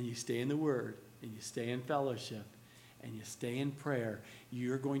 and you stay in the Word, and you stay in fellowship, and you stay in prayer,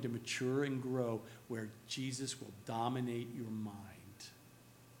 you're going to mature and grow where Jesus will dominate your mind.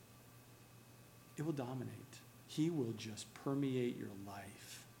 It will dominate. He will just permeate your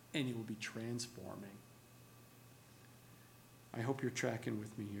life, and it will be transforming. I hope you're tracking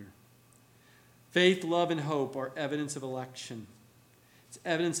with me here. Faith, love, and hope are evidence of election. It's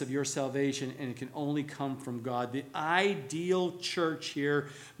evidence of your salvation, and it can only come from God. The ideal church here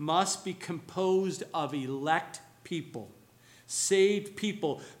must be composed of elect people, saved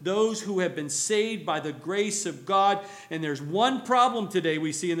people, those who have been saved by the grace of God. And there's one problem today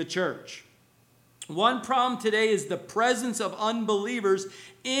we see in the church. One problem today is the presence of unbelievers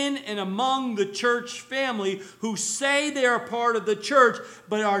in and among the church family who say they are part of the church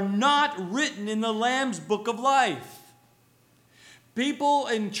but are not written in the Lamb's Book of Life. People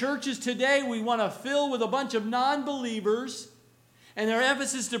in churches today, we want to fill with a bunch of non-believers, and their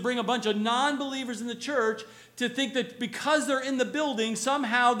emphasis to bring a bunch of non-believers in the church to think that because they're in the building,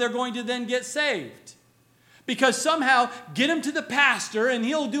 somehow they're going to then get saved. Because somehow, get them to the pastor, and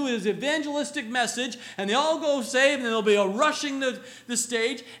he'll do his evangelistic message, and they all go saved, and there'll be a rushing the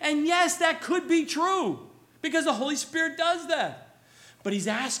stage. And yes, that could be true, because the Holy Spirit does that. But he's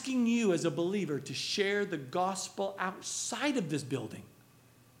asking you as a believer to share the gospel outside of this building.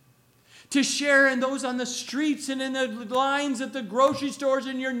 To share in those on the streets and in the lines at the grocery stores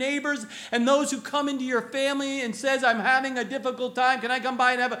and your neighbors and those who come into your family and says, I'm having a difficult time. Can I come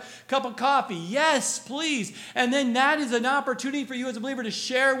by and have a cup of coffee? Yes, please. And then that is an opportunity for you as a believer to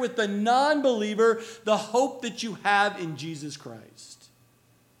share with the non-believer the hope that you have in Jesus Christ.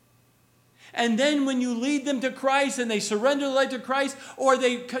 And then when you lead them to Christ and they surrender their life to Christ, or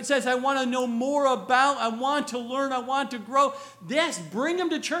they says, I want to know more about, I want to learn, I want to grow. Yes, bring them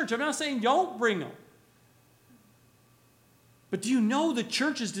to church. I'm not saying don't bring them. But do you know the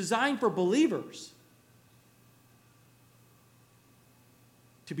church is designed for believers?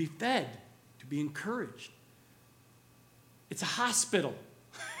 To be fed, to be encouraged. It's a hospital.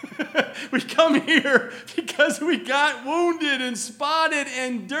 We come here because we got wounded and spotted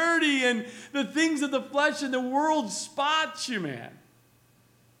and dirty, and the things of the flesh and the world spots you, man.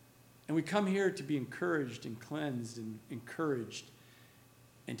 And we come here to be encouraged and cleansed and encouraged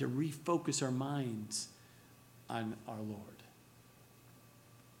and to refocus our minds on our Lord.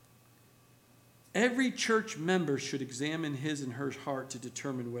 Every church member should examine his and her heart to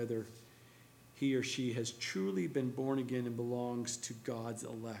determine whether he or she has truly been born again and belongs to God's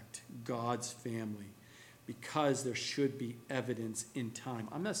elect, God's family, because there should be evidence in time.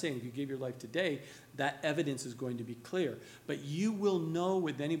 I'm not saying if you give your life today, that evidence is going to be clear, but you will know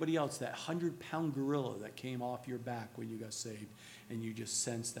with anybody else that 100-pound gorilla that came off your back when you got saved, and you just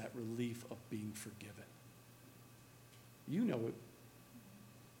sense that relief of being forgiven. You know it.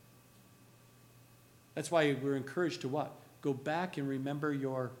 That's why we're encouraged to what? Go back and remember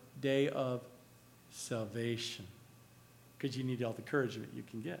your day of salvation, because you need all the encouragement you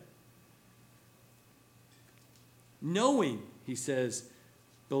can get. Knowing, he says,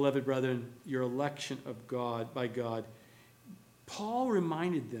 beloved brethren, your election of God by God, Paul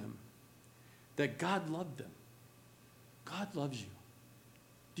reminded them that God loved them. God loves you.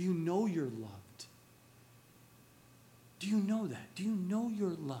 Do you know you're loved? Do you know that? Do you know you're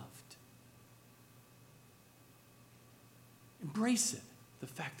loved? Embrace it, the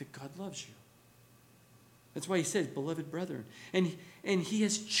fact that God loves you. That's why he says, beloved brethren. And he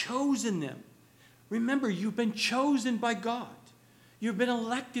has chosen them. Remember, you've been chosen by God. You've been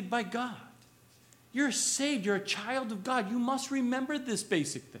elected by God. You're saved. You're a child of God. You must remember this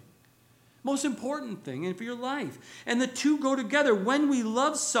basic thing. Most important thing for your life. And the two go together. When we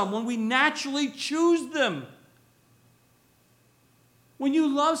love someone, we naturally choose them. When you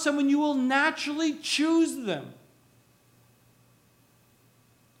love someone, you will naturally choose them.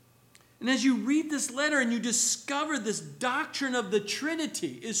 And as you read this letter and you discover this doctrine of the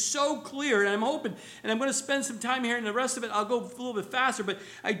Trinity is so clear, and I'm hoping, and I'm going to spend some time here, and the rest of it I'll go a little bit faster, but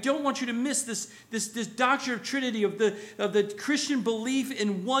I don't want you to miss this doctrine of Trinity, of the Christian belief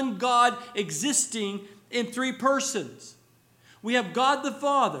in one God existing in three persons. We have God the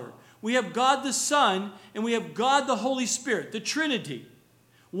Father, we have God the Son, and we have God the Holy Spirit, the Trinity.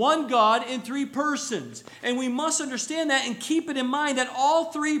 One God in three persons. And we must understand that and keep it in mind that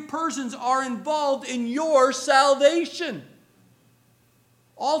all three persons are involved in your salvation.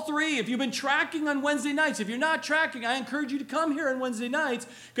 All three. If you've been tracking on Wednesday nights, if you're not tracking, I encourage you to come here on Wednesday nights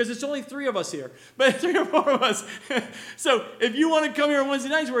because it's only 3 of us here. But 3 or 4 of us. So if you want to come here on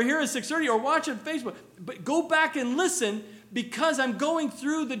Wednesday nights, we're here at 6:30 or watch on Facebook. But go back and listen because I'm going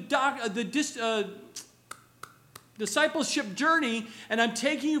through discipleship journey, and I'm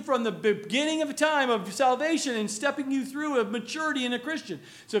taking you from the beginning of time of salvation and stepping you through a maturity in a Christian.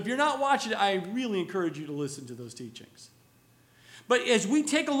 So if you're not watching it, I really encourage you to listen to those teachings. But as we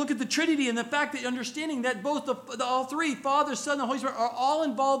take a look at the Trinity and the fact that understanding that both all three, Father, Son, and Holy Spirit, are all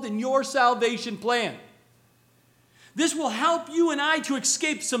involved in your salvation plan. This will help you and I to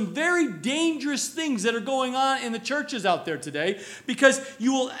escape some very dangerous things that are going on in the churches out there today, because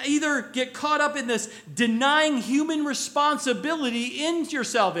you will either get caught up in this denying human responsibility in your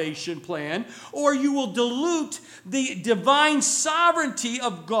salvation plan, or you will dilute the divine sovereignty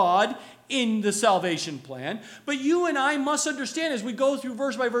of God in the salvation plan. But you and I must understand as we go through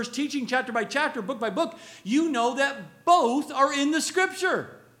verse by verse teaching, chapter by chapter, book by book, you know that both are in the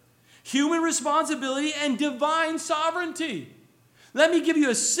Scripture. Human responsibility and divine sovereignty. Let me give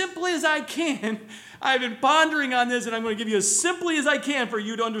you as simply as I can. I've been pondering on this, and I'm going to give you as simply as I can for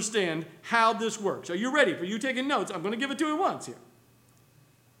you to understand how this works. Are you ready? For you taking notes, I'm going to give it to you once here.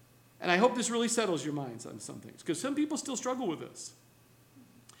 And I hope this really settles your minds on some things, because some people still struggle with this.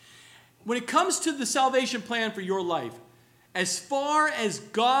 When it comes to the salvation plan for your life, as far as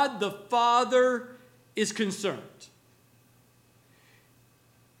God the Father is concerned,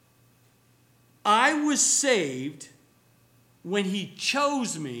 I was saved when He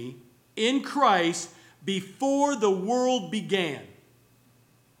chose me in Christ before the world began.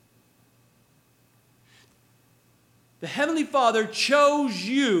 The Heavenly Father chose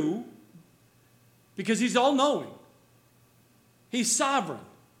you because He's all-knowing. He's sovereign.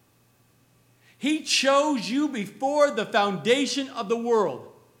 He chose you before the foundation of the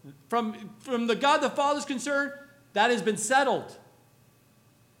world. From the God the Father's concern, that has been settled.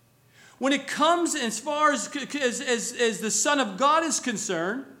 when it comes as far as the Son of God is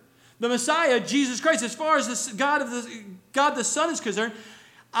concerned, the Messiah, Jesus Christ, as far as God the Son is concerned,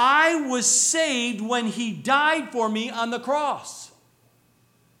 I was saved when he died for me on the cross.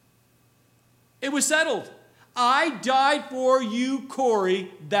 It was settled. I died for you,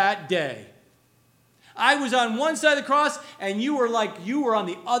 Corey, that day. I was on one side of the cross, and you were on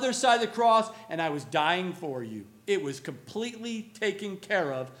the other side of the cross, and I was dying for you. It was completely taken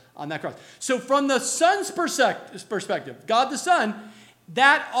care of on that cross. So from the Son's perspective, God the Son,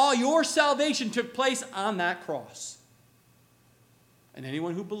 that all your salvation took place on that cross. And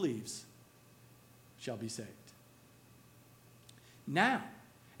anyone who believes shall be saved. Now,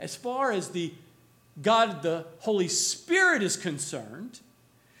 as far as the God, the Holy Spirit is concerned,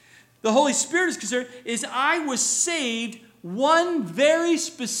 is I was saved one very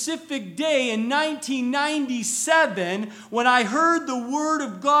specific day in 1997 when I heard the Word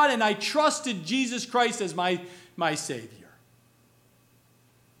of God and I trusted Jesus Christ as my Savior.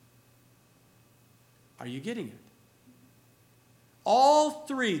 Are you getting it? All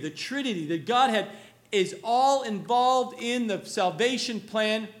three, the Trinity, the Godhead, is all involved in the salvation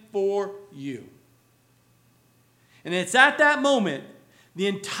plan for you. And it's at that moment the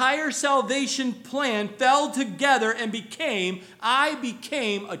entire salvation plan fell together and I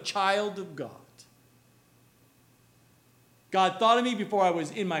became a child of God. God thought of me before I was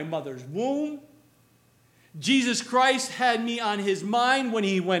in my mother's womb. Jesus Christ had me on his mind when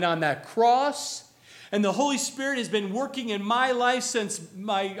he went on that cross. And the Holy Spirit has been working in my life since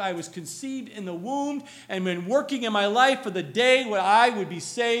I was conceived in the womb and been working in my life for the day when I would be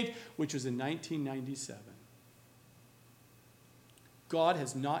saved, which was in 1997. God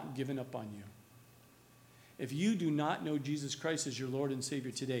has not given up on you. If you do not know Jesus Christ as your Lord and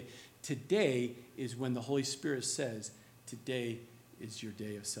Savior today is when the Holy Spirit says, today is your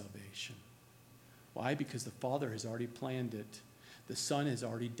day of salvation. Why? Because the Father has already planned it. The Son has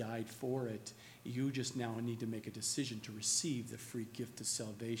already died for it. You just now need to make a decision to receive the free gift of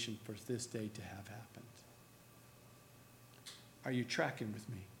salvation for this day to have happened. Are you tracking with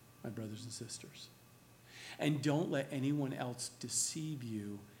me, my brothers and sisters? And don't let anyone else deceive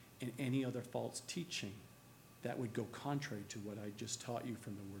you in any other false teaching that would go contrary to what I just taught you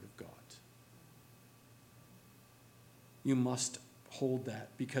from the Word of God. You must hold that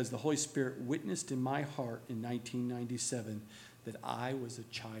because the Holy Spirit witnessed in my heart in 1997 that I was a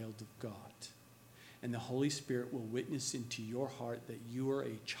child of God. And the Holy Spirit will witness into your heart that you are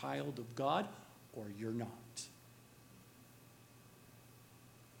a child of God or you're not.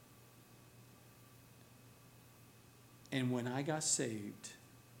 And when I got saved,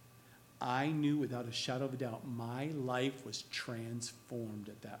 I knew without a shadow of a doubt my life was transformed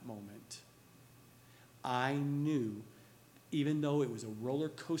at that moment. I knew, even though it was a roller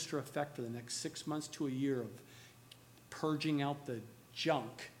coaster effect for the next 6 months to a year of purging out the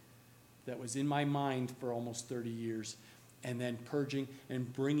junk that was in my mind for almost 30 years, and then purging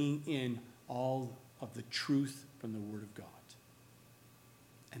and bringing in all of the truth from the Word of God.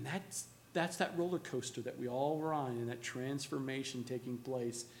 And that's that roller coaster that we all were on, and that transformation taking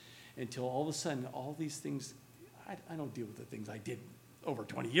place until all of a sudden all these things, I don't deal with the things I did over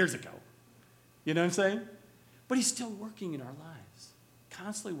 20 years ago. You know what I'm saying? But he's still working in our lives,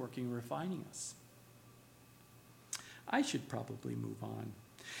 constantly working and refining us. I should probably move on.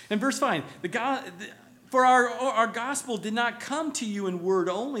 In verse 5, for our gospel did not come to you in word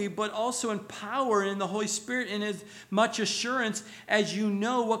only, but also in power and in the Holy Spirit, and as much assurance as you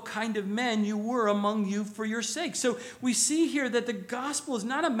know what kind of men you were among you for your sake. So we see here that the gospel is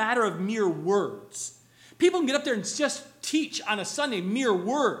not a matter of mere words. People can get up there and just teach on a Sunday mere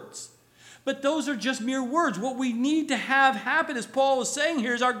words. But those are just mere words. What we need to have happen, as Paul was saying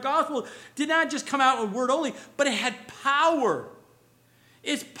here, is our gospel did not just come out in word only, but it had power.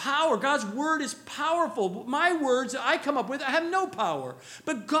 It's power. God's word is powerful. My words I come up with, I have no power.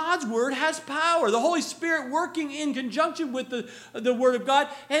 But God's word has power. The Holy Spirit working in conjunction with the word of God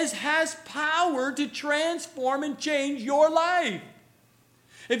has power to transform and change your life.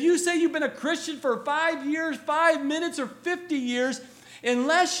 If you say you've been a Christian for 5 years, 5 minutes, or 50 years,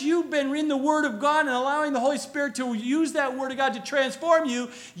 unless you've been reading the Word of God and allowing the Holy Spirit to use that Word of God to transform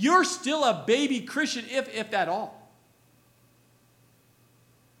you, you're still a baby Christian, if at all.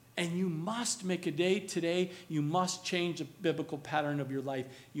 And you must make a day today. You must change the biblical pattern of your life.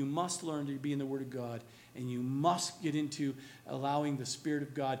 You must learn to be in the Word of God. And you must get into allowing the Spirit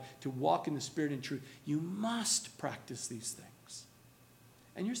of God to walk in the Spirit and truth. You must practice these things.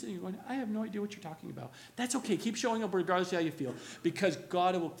 And you're sitting here going, I have no idea what you're talking about. That's okay. Keep showing up regardless of how you feel. Because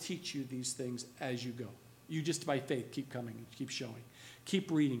God will teach you these things as you go. You just by faith keep coming. Keep showing. Keep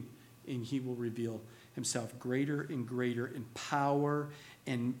reading and he will reveal himself greater and greater in power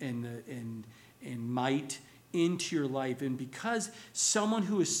and might into your life. And because someone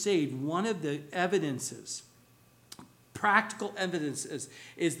who is saved, one of the evidences, practical evidence,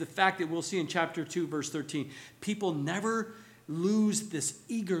 is the fact that we'll see in chapter 2, verse 13, people never lose this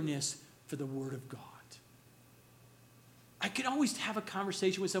eagerness for the Word of God. I could always have a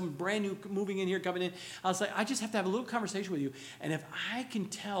conversation with someone brand new moving in here, coming in. I was like, I just have to have a little conversation with you. And if I can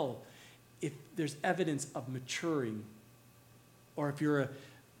tell if there's evidence of maturing, or if you're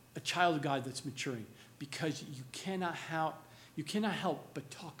a child of God that's maturing, because you cannot help but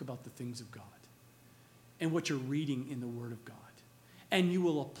talk about the things of God and what you're reading in the Word of God. And you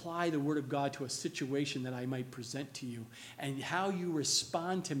will apply the Word of God to a situation that I might present to you. And how you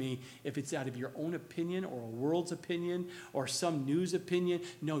respond to me, if it's out of your own opinion or a world's opinion or some news opinion,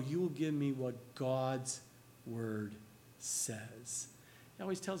 no, you will give me what God's Word says. It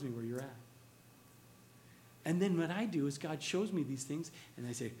always tells me where you're at. And then what I do is God shows me these things, and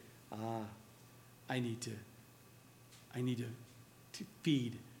I say, I need to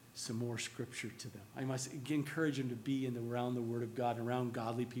feed some more scripture to them. I must encourage them to be around the Word of God, around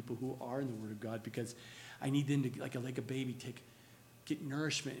godly people who are in the Word of God, because I need them to, like a baby, get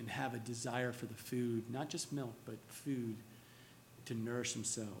nourishment and have a desire for the food, not just milk, but food to nourish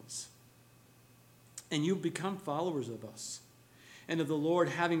themselves. And you become followers of us and of the Lord,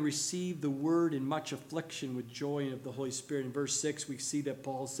 having received the word in much affliction with joy and of the Holy Spirit. In verse 6, we see that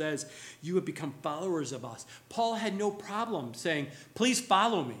Paul says, you have become followers of us. Paul had no problem saying, please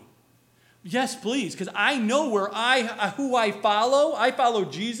follow me. Yes, please, because I know who I follow. I follow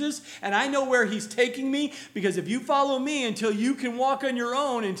Jesus, and I know where he's taking me, because if you follow me until you can walk on your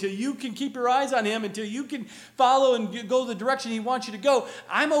own, until you can keep your eyes on him, until you can follow and go the direction he wants you to go,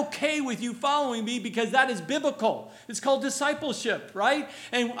 I'm okay with you following me, because that is biblical. It's called discipleship, right?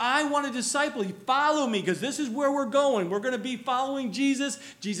 And I want to disciple you. Follow me, because this is where we're going. We're going to be following Jesus.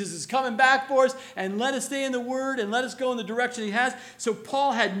 Jesus is coming back for us, and let us stay in the Word, and let us go in the direction he has. So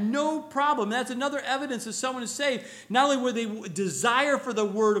Paul had no problem. That's another evidence that someone is saved. Not only will they desire for the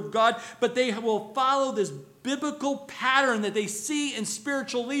Word of God, but they will follow this biblical pattern that they see in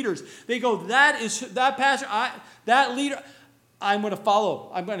spiritual leaders. They go, that pastor, that leader, I'm going to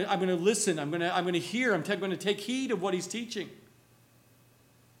follow. I'm going to listen. I'm going to hear. I'm going to take heed of what he's teaching,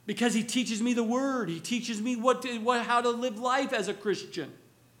 because he teaches me the Word. He teaches me how to live life as a Christian.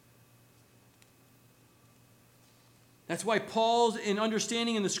 That's why Paul's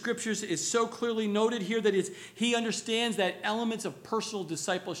understanding in the Scriptures is so clearly noted here, that he understands that elements of personal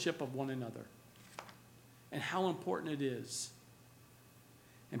discipleship of one another and how important it is.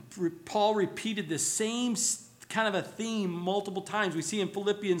 And Paul repeated the same kind of a theme multiple times. We see in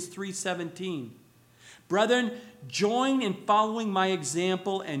Philippians 3:17. Brethren, join in following my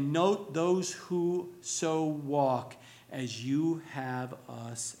example and note those who so walk, as you have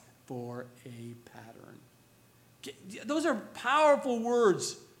us for a pattern. Those are powerful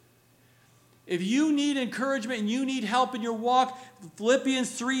words. If you need encouragement and you need help in your walk,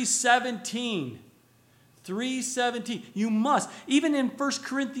 Philippians 3:17. 3:17. You must. Even in 1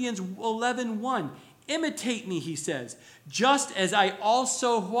 Corinthians 11:1. Imitate me, he says. Just as I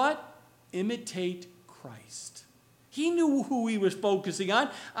also what? Imitate Christ. He knew who he was focusing on.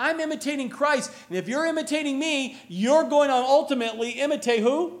 I'm imitating Christ. And if you're imitating me, you're going to ultimately imitate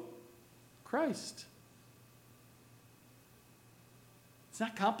who? Christ. It's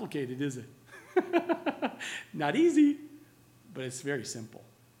not complicated, is it? Not easy, but it's very simple.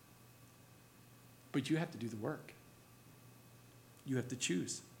 But you have to do the work. You have to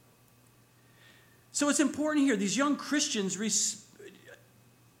choose. So it's important here. These young Christians,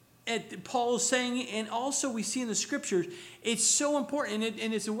 Paul is saying, and also we see in the Scriptures, it's so important.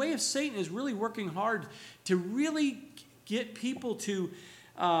 And it's a way of Satan is really working hard to really get people to,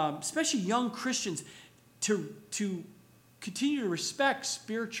 especially young Christians, to continue to respect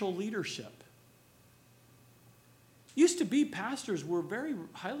spiritual leadership. Used to be pastors were very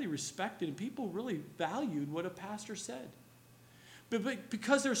highly respected, and people really valued what a pastor said. But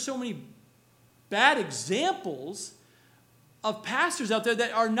because there's so many bad examples of pastors out there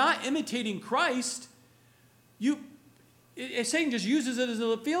that are not imitating Christ, Satan just uses it as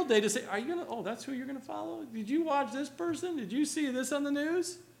a field day to say, "Are you gonna? Oh, that's who you're gonna follow? Did you watch this person? Did you see this on the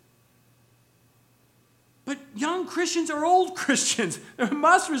news?" But young Christians or old Christians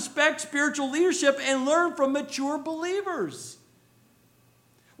must respect spiritual leadership and learn from mature believers.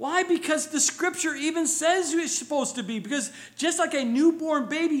 Why? Because the Scripture even says it's supposed to be. Because just like a newborn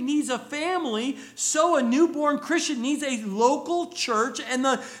baby needs a family, so a newborn Christian needs a local church and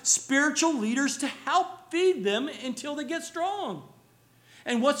the spiritual leaders to help feed them until they get strong.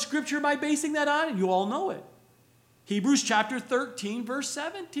 And what scripture am I basing that on? You all know it. Hebrews chapter 13, verse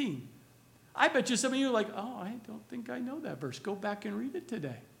 17. I bet you some of you are like, oh, I don't think I know that verse. Go back and read it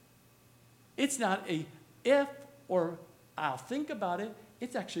today. It's not a if or I'll think about it.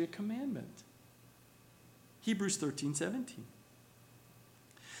 It's actually a commandment. Hebrews 13, 17.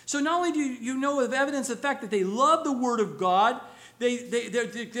 So not only do you know of evidence of the fact that they love the Word of God,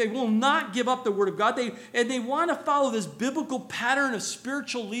 they will not give up the Word of God. They want to follow this biblical pattern of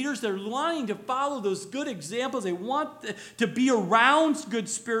spiritual leaders. They're wanting to follow those good examples. They want to be around good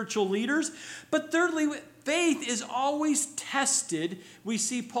spiritual leaders. But thirdly, faith is always tested. We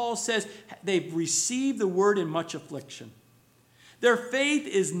see Paul says they've received the Word in much affliction. Their faith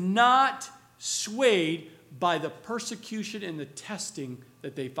is not swayed by the persecution and the testing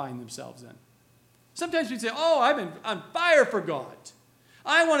that they find themselves in. Sometimes we say, oh, I'm on fire for God.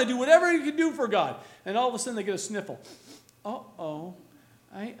 I want to do whatever you can do for God. And all of a sudden they get a sniffle. Uh-oh,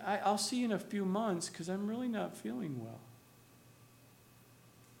 I'll see you in a few months because I'm really not feeling well.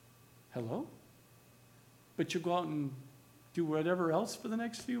 Hello? But you go out and do whatever else for the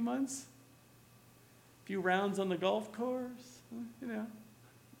next few months? A few rounds on the golf course? You know. I'm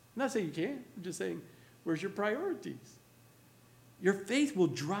not saying you can't. I'm just saying, where's your priorities? Your faith will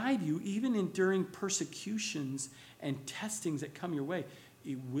drive you even during persecutions and testings that come your way.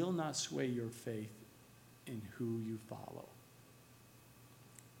 It will not sway your faith in who you follow.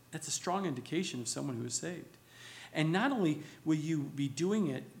 That's a strong indication of someone who is saved. And not only will you be doing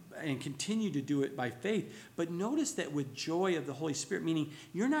it and continue to do it by faith, but notice that with joy of the Holy Spirit, meaning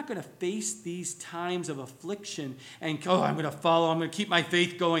you're not going to face these times of affliction and, oh, I'm going to follow, I'm going to keep my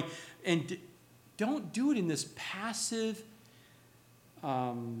faith going. And don't do it in this passive,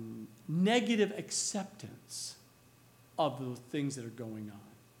 negative acceptance of the things that are going on.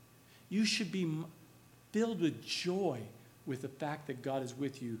 You should be filled with joy with the fact that God is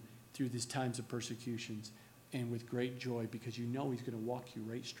with you through these times of persecutions, and with great joy because you know he's going to walk you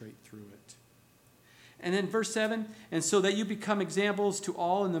right straight through it. And then verse 7, and so that you become examples to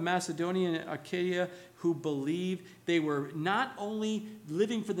all in the Macedonia and Achaia who believe. They were not only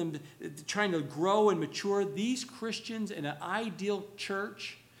living for them, trying to grow and mature. These Christians in an ideal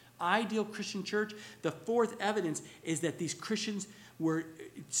Christian church, the fourth evidence is that these Christians were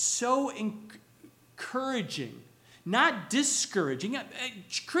so encouraging, not discouraging.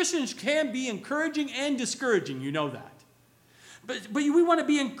 Christians can be encouraging and discouraging, you know that. But we want to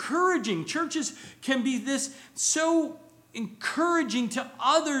be encouraging. Churches can be this so encouraging to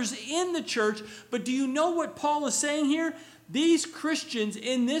others in the church. But do you know what Paul is saying here? These Christians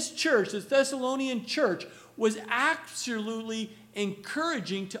in this church, this Thessalonian church, was absolutely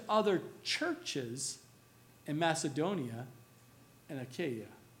encouraging to other churches in Macedonia and Achaia.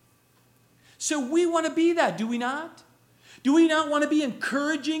 So we want to be that, do we not? Do we not want to be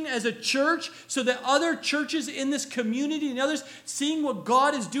encouraging as a church so that other churches in this community and others seeing what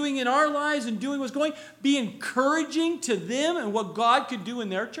God is doing in our lives and doing what's going, be encouraging to them and what God could do in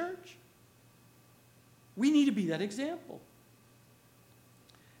their church? We need to be that example.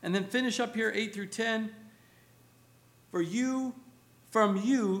 And then finish up here 8 through 10. From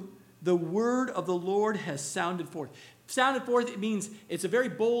you, the word of the Lord has sounded forth. Sounded forth, it means, it's a very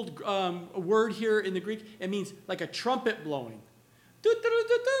bold word here in the Greek. It means like a trumpet blowing.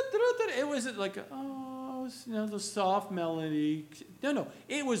 It wasn't like, the soft melody. No.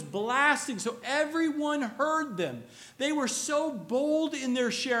 It was blasting, so everyone heard them. They were so bold in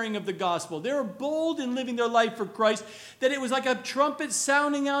their sharing of the gospel. They were bold in living their life for Christ that it was like a trumpet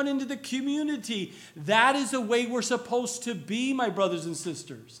sounding out into the community. That is the way we're supposed to be, my brothers and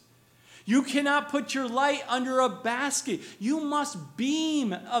sisters. You cannot put your light under a basket. You must beam,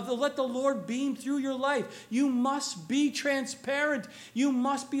 let the Lord beam through your life. You must be transparent. You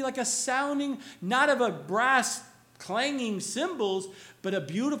must be like a sounding, not of a brass clanging cymbals, but a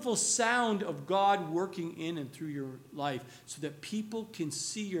beautiful sound of God working in and through your life so that people can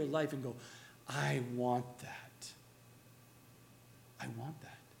see your life and go, I want that. I want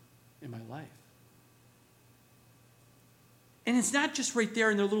that in my life. And it's not just right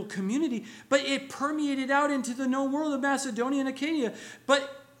there in their little community, but it permeated out into the known world of Macedonia and Achaia.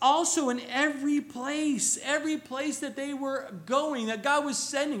 But also in every place that they were going, that God was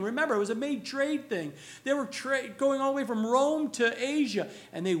sending. Remember, it was a made trade thing. They were going all the way from Rome to Asia,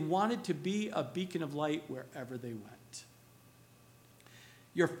 and they wanted to be a beacon of light wherever they went.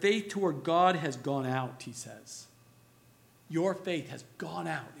 Your faith toward God has gone out, he says. Your faith has gone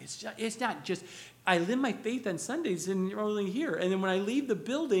out. It's not just, I live my faith on Sundays and only here. And then when I leave the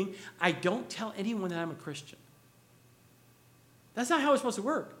building, I don't tell anyone that I'm a Christian. That's not how it's supposed to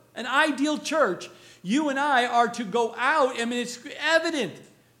work. an ideal church, you and I are to go out. I mean, it's evident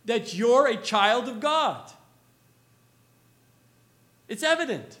that you're a child of God. It's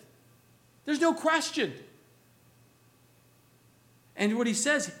evident. There's no question. And what he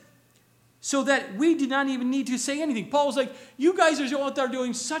says, so that we do not even need to say anything. Paul's like, you guys are out there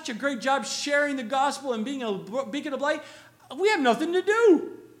doing such a great job sharing the gospel and being a beacon of light. We have nothing to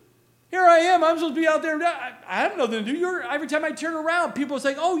do. Here I am. I'm supposed to be out there. I have nothing to do. Every time I turn around, people are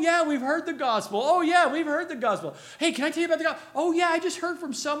saying, oh, yeah, we've heard the gospel. Oh, yeah, we've heard the gospel. Hey, can I tell you about the gospel? Oh, yeah, I just heard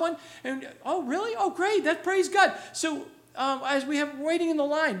from someone. And oh, really? Oh, great. Praise God. So as we have waiting in the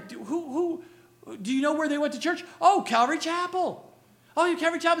line, who do you know where they went to church? Oh, Calvary Chapel. Oh, you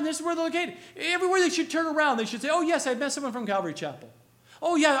Calvary Chapel, this is where they're located. Everywhere they should turn around, they should say, oh, yes, I met someone from Calvary Chapel.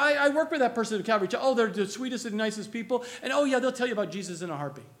 Oh, yeah, I work with that person at Calvary Chapel. Oh, they're the sweetest and nicest people. And oh, yeah, they'll tell you about Jesus in a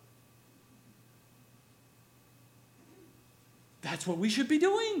heartbeat. That's what we should be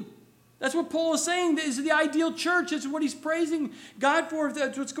doing. That's what Paul is saying. This is the ideal church. It's what he's praising God for.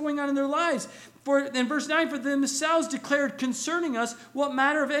 That's what's going on in their lives. For in verse 9, for themselves declared concerning us what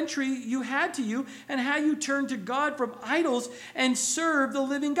manner of entry you had to you and how you turned to God from idols and served the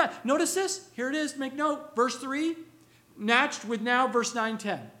living God. Notice this. Here it is. Make note. Verse 3, matched with now verse 9,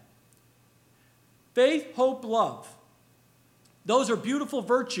 10. Faith, hope, love. Those are beautiful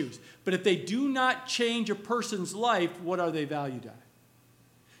virtues, but if they do not change a person's life, what are they valued at?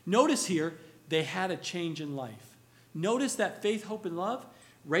 Notice here, they had a change in life. Notice that faith, hope, and love,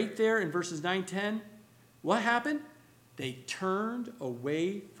 right there in verses 9, 10. What happened? They turned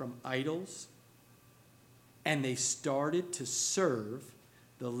away from idols, and they started to serve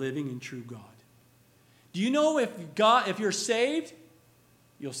the living and true God. Do you know if you're saved,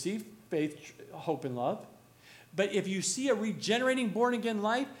 you'll see faith, hope, and love. But if you see a regenerating, born-again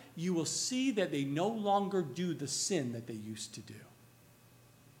life, you will see that they no longer do the sin that they used to do.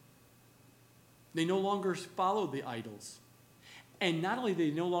 They no longer follow the idols. And not only they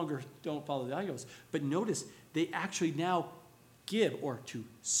no longer don't follow the idols, but notice they actually now give or to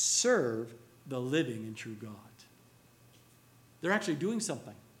serve the living and true God. They're actually doing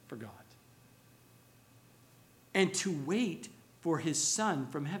something for God. And to wait for his Son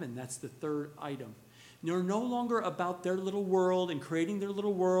from heaven. That's the third item. They're no longer about their little world and creating their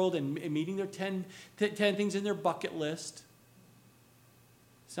little world and meeting their 10 things in their bucket list.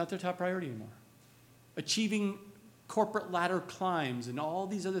 It's not their top priority anymore. Achieving corporate ladder climbs and all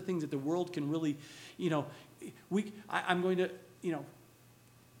these other things that the world can really, I'm going to,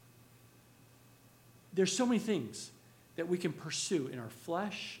 there's so many things that we can pursue in our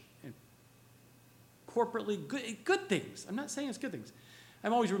flesh and corporately, good things. I'm not saying it's good things.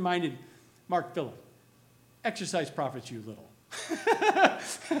 I'm always reminded, Mark Phillip, exercise profits you little.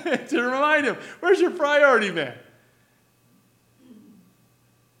 To remind him, where's your priority, man?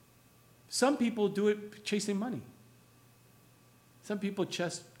 Some people do it chasing money. Some people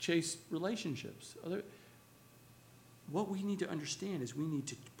chase relationships. What we need to understand is we need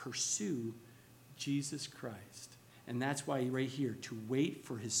to pursue Jesus Christ. And that's why right here, to wait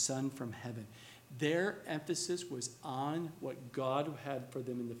for his Son from heaven. Their emphasis was on what God had for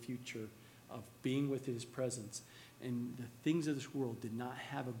them in the future of being with his presence. And the things of this world did not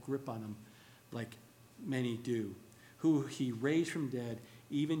have a grip on them like many do. Who he raised from dead,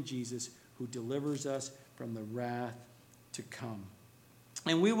 even Jesus, who delivers us from the wrath to come.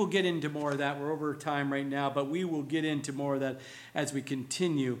 And we will get into more of that. We're over time right now, but we will get into more of that as we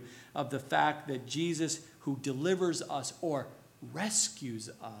continue of the fact that Jesus, who delivers us or rescues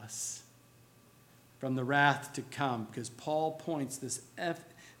us from the wrath to come, because Paul points this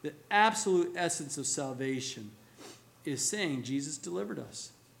the absolute essence of salvation is saying Jesus delivered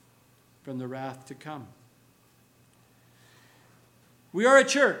us from the wrath to come. We are a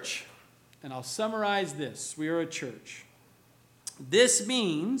church, and I'll summarize this. We are a church. This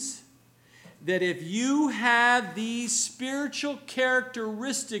means that if you have these spiritual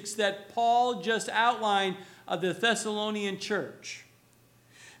characteristics that Paul just outlined of the Thessalonian church,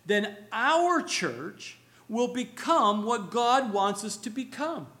 then our church will become what God wants us to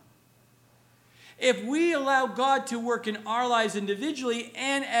become. If we allow God to work in our lives individually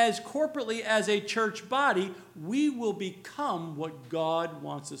and as corporately as a church body, we will become what God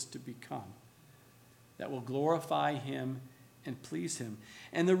wants us to become. That will glorify him and please him.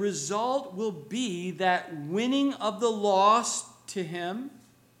 And the result will be that winning of the lost to him,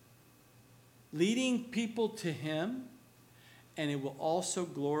 leading people to him, and it will also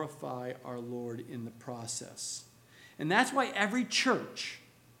glorify our Lord in the process. And that's why every church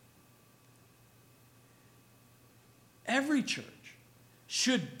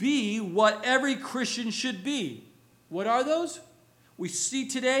should be what every Christian should be. What are those? We see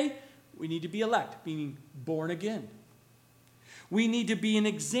today, we need to be elect, meaning born again. We need to be an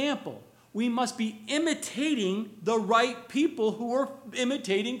example. We must be imitating the right people who are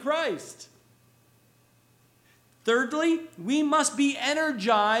imitating Christ. Thirdly, we must be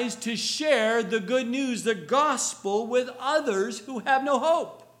energized to share the good news, the gospel, with others who have no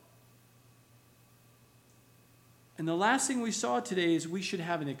hope. And the last thing we saw today is we should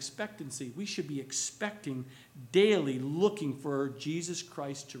have an expectancy. We should be expecting daily, looking for Jesus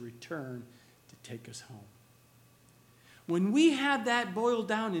Christ to return to take us home. When we have that boiled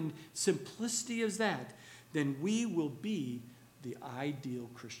down in simplicity as that, then we will be the ideal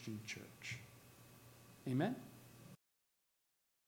Christian church. Amen?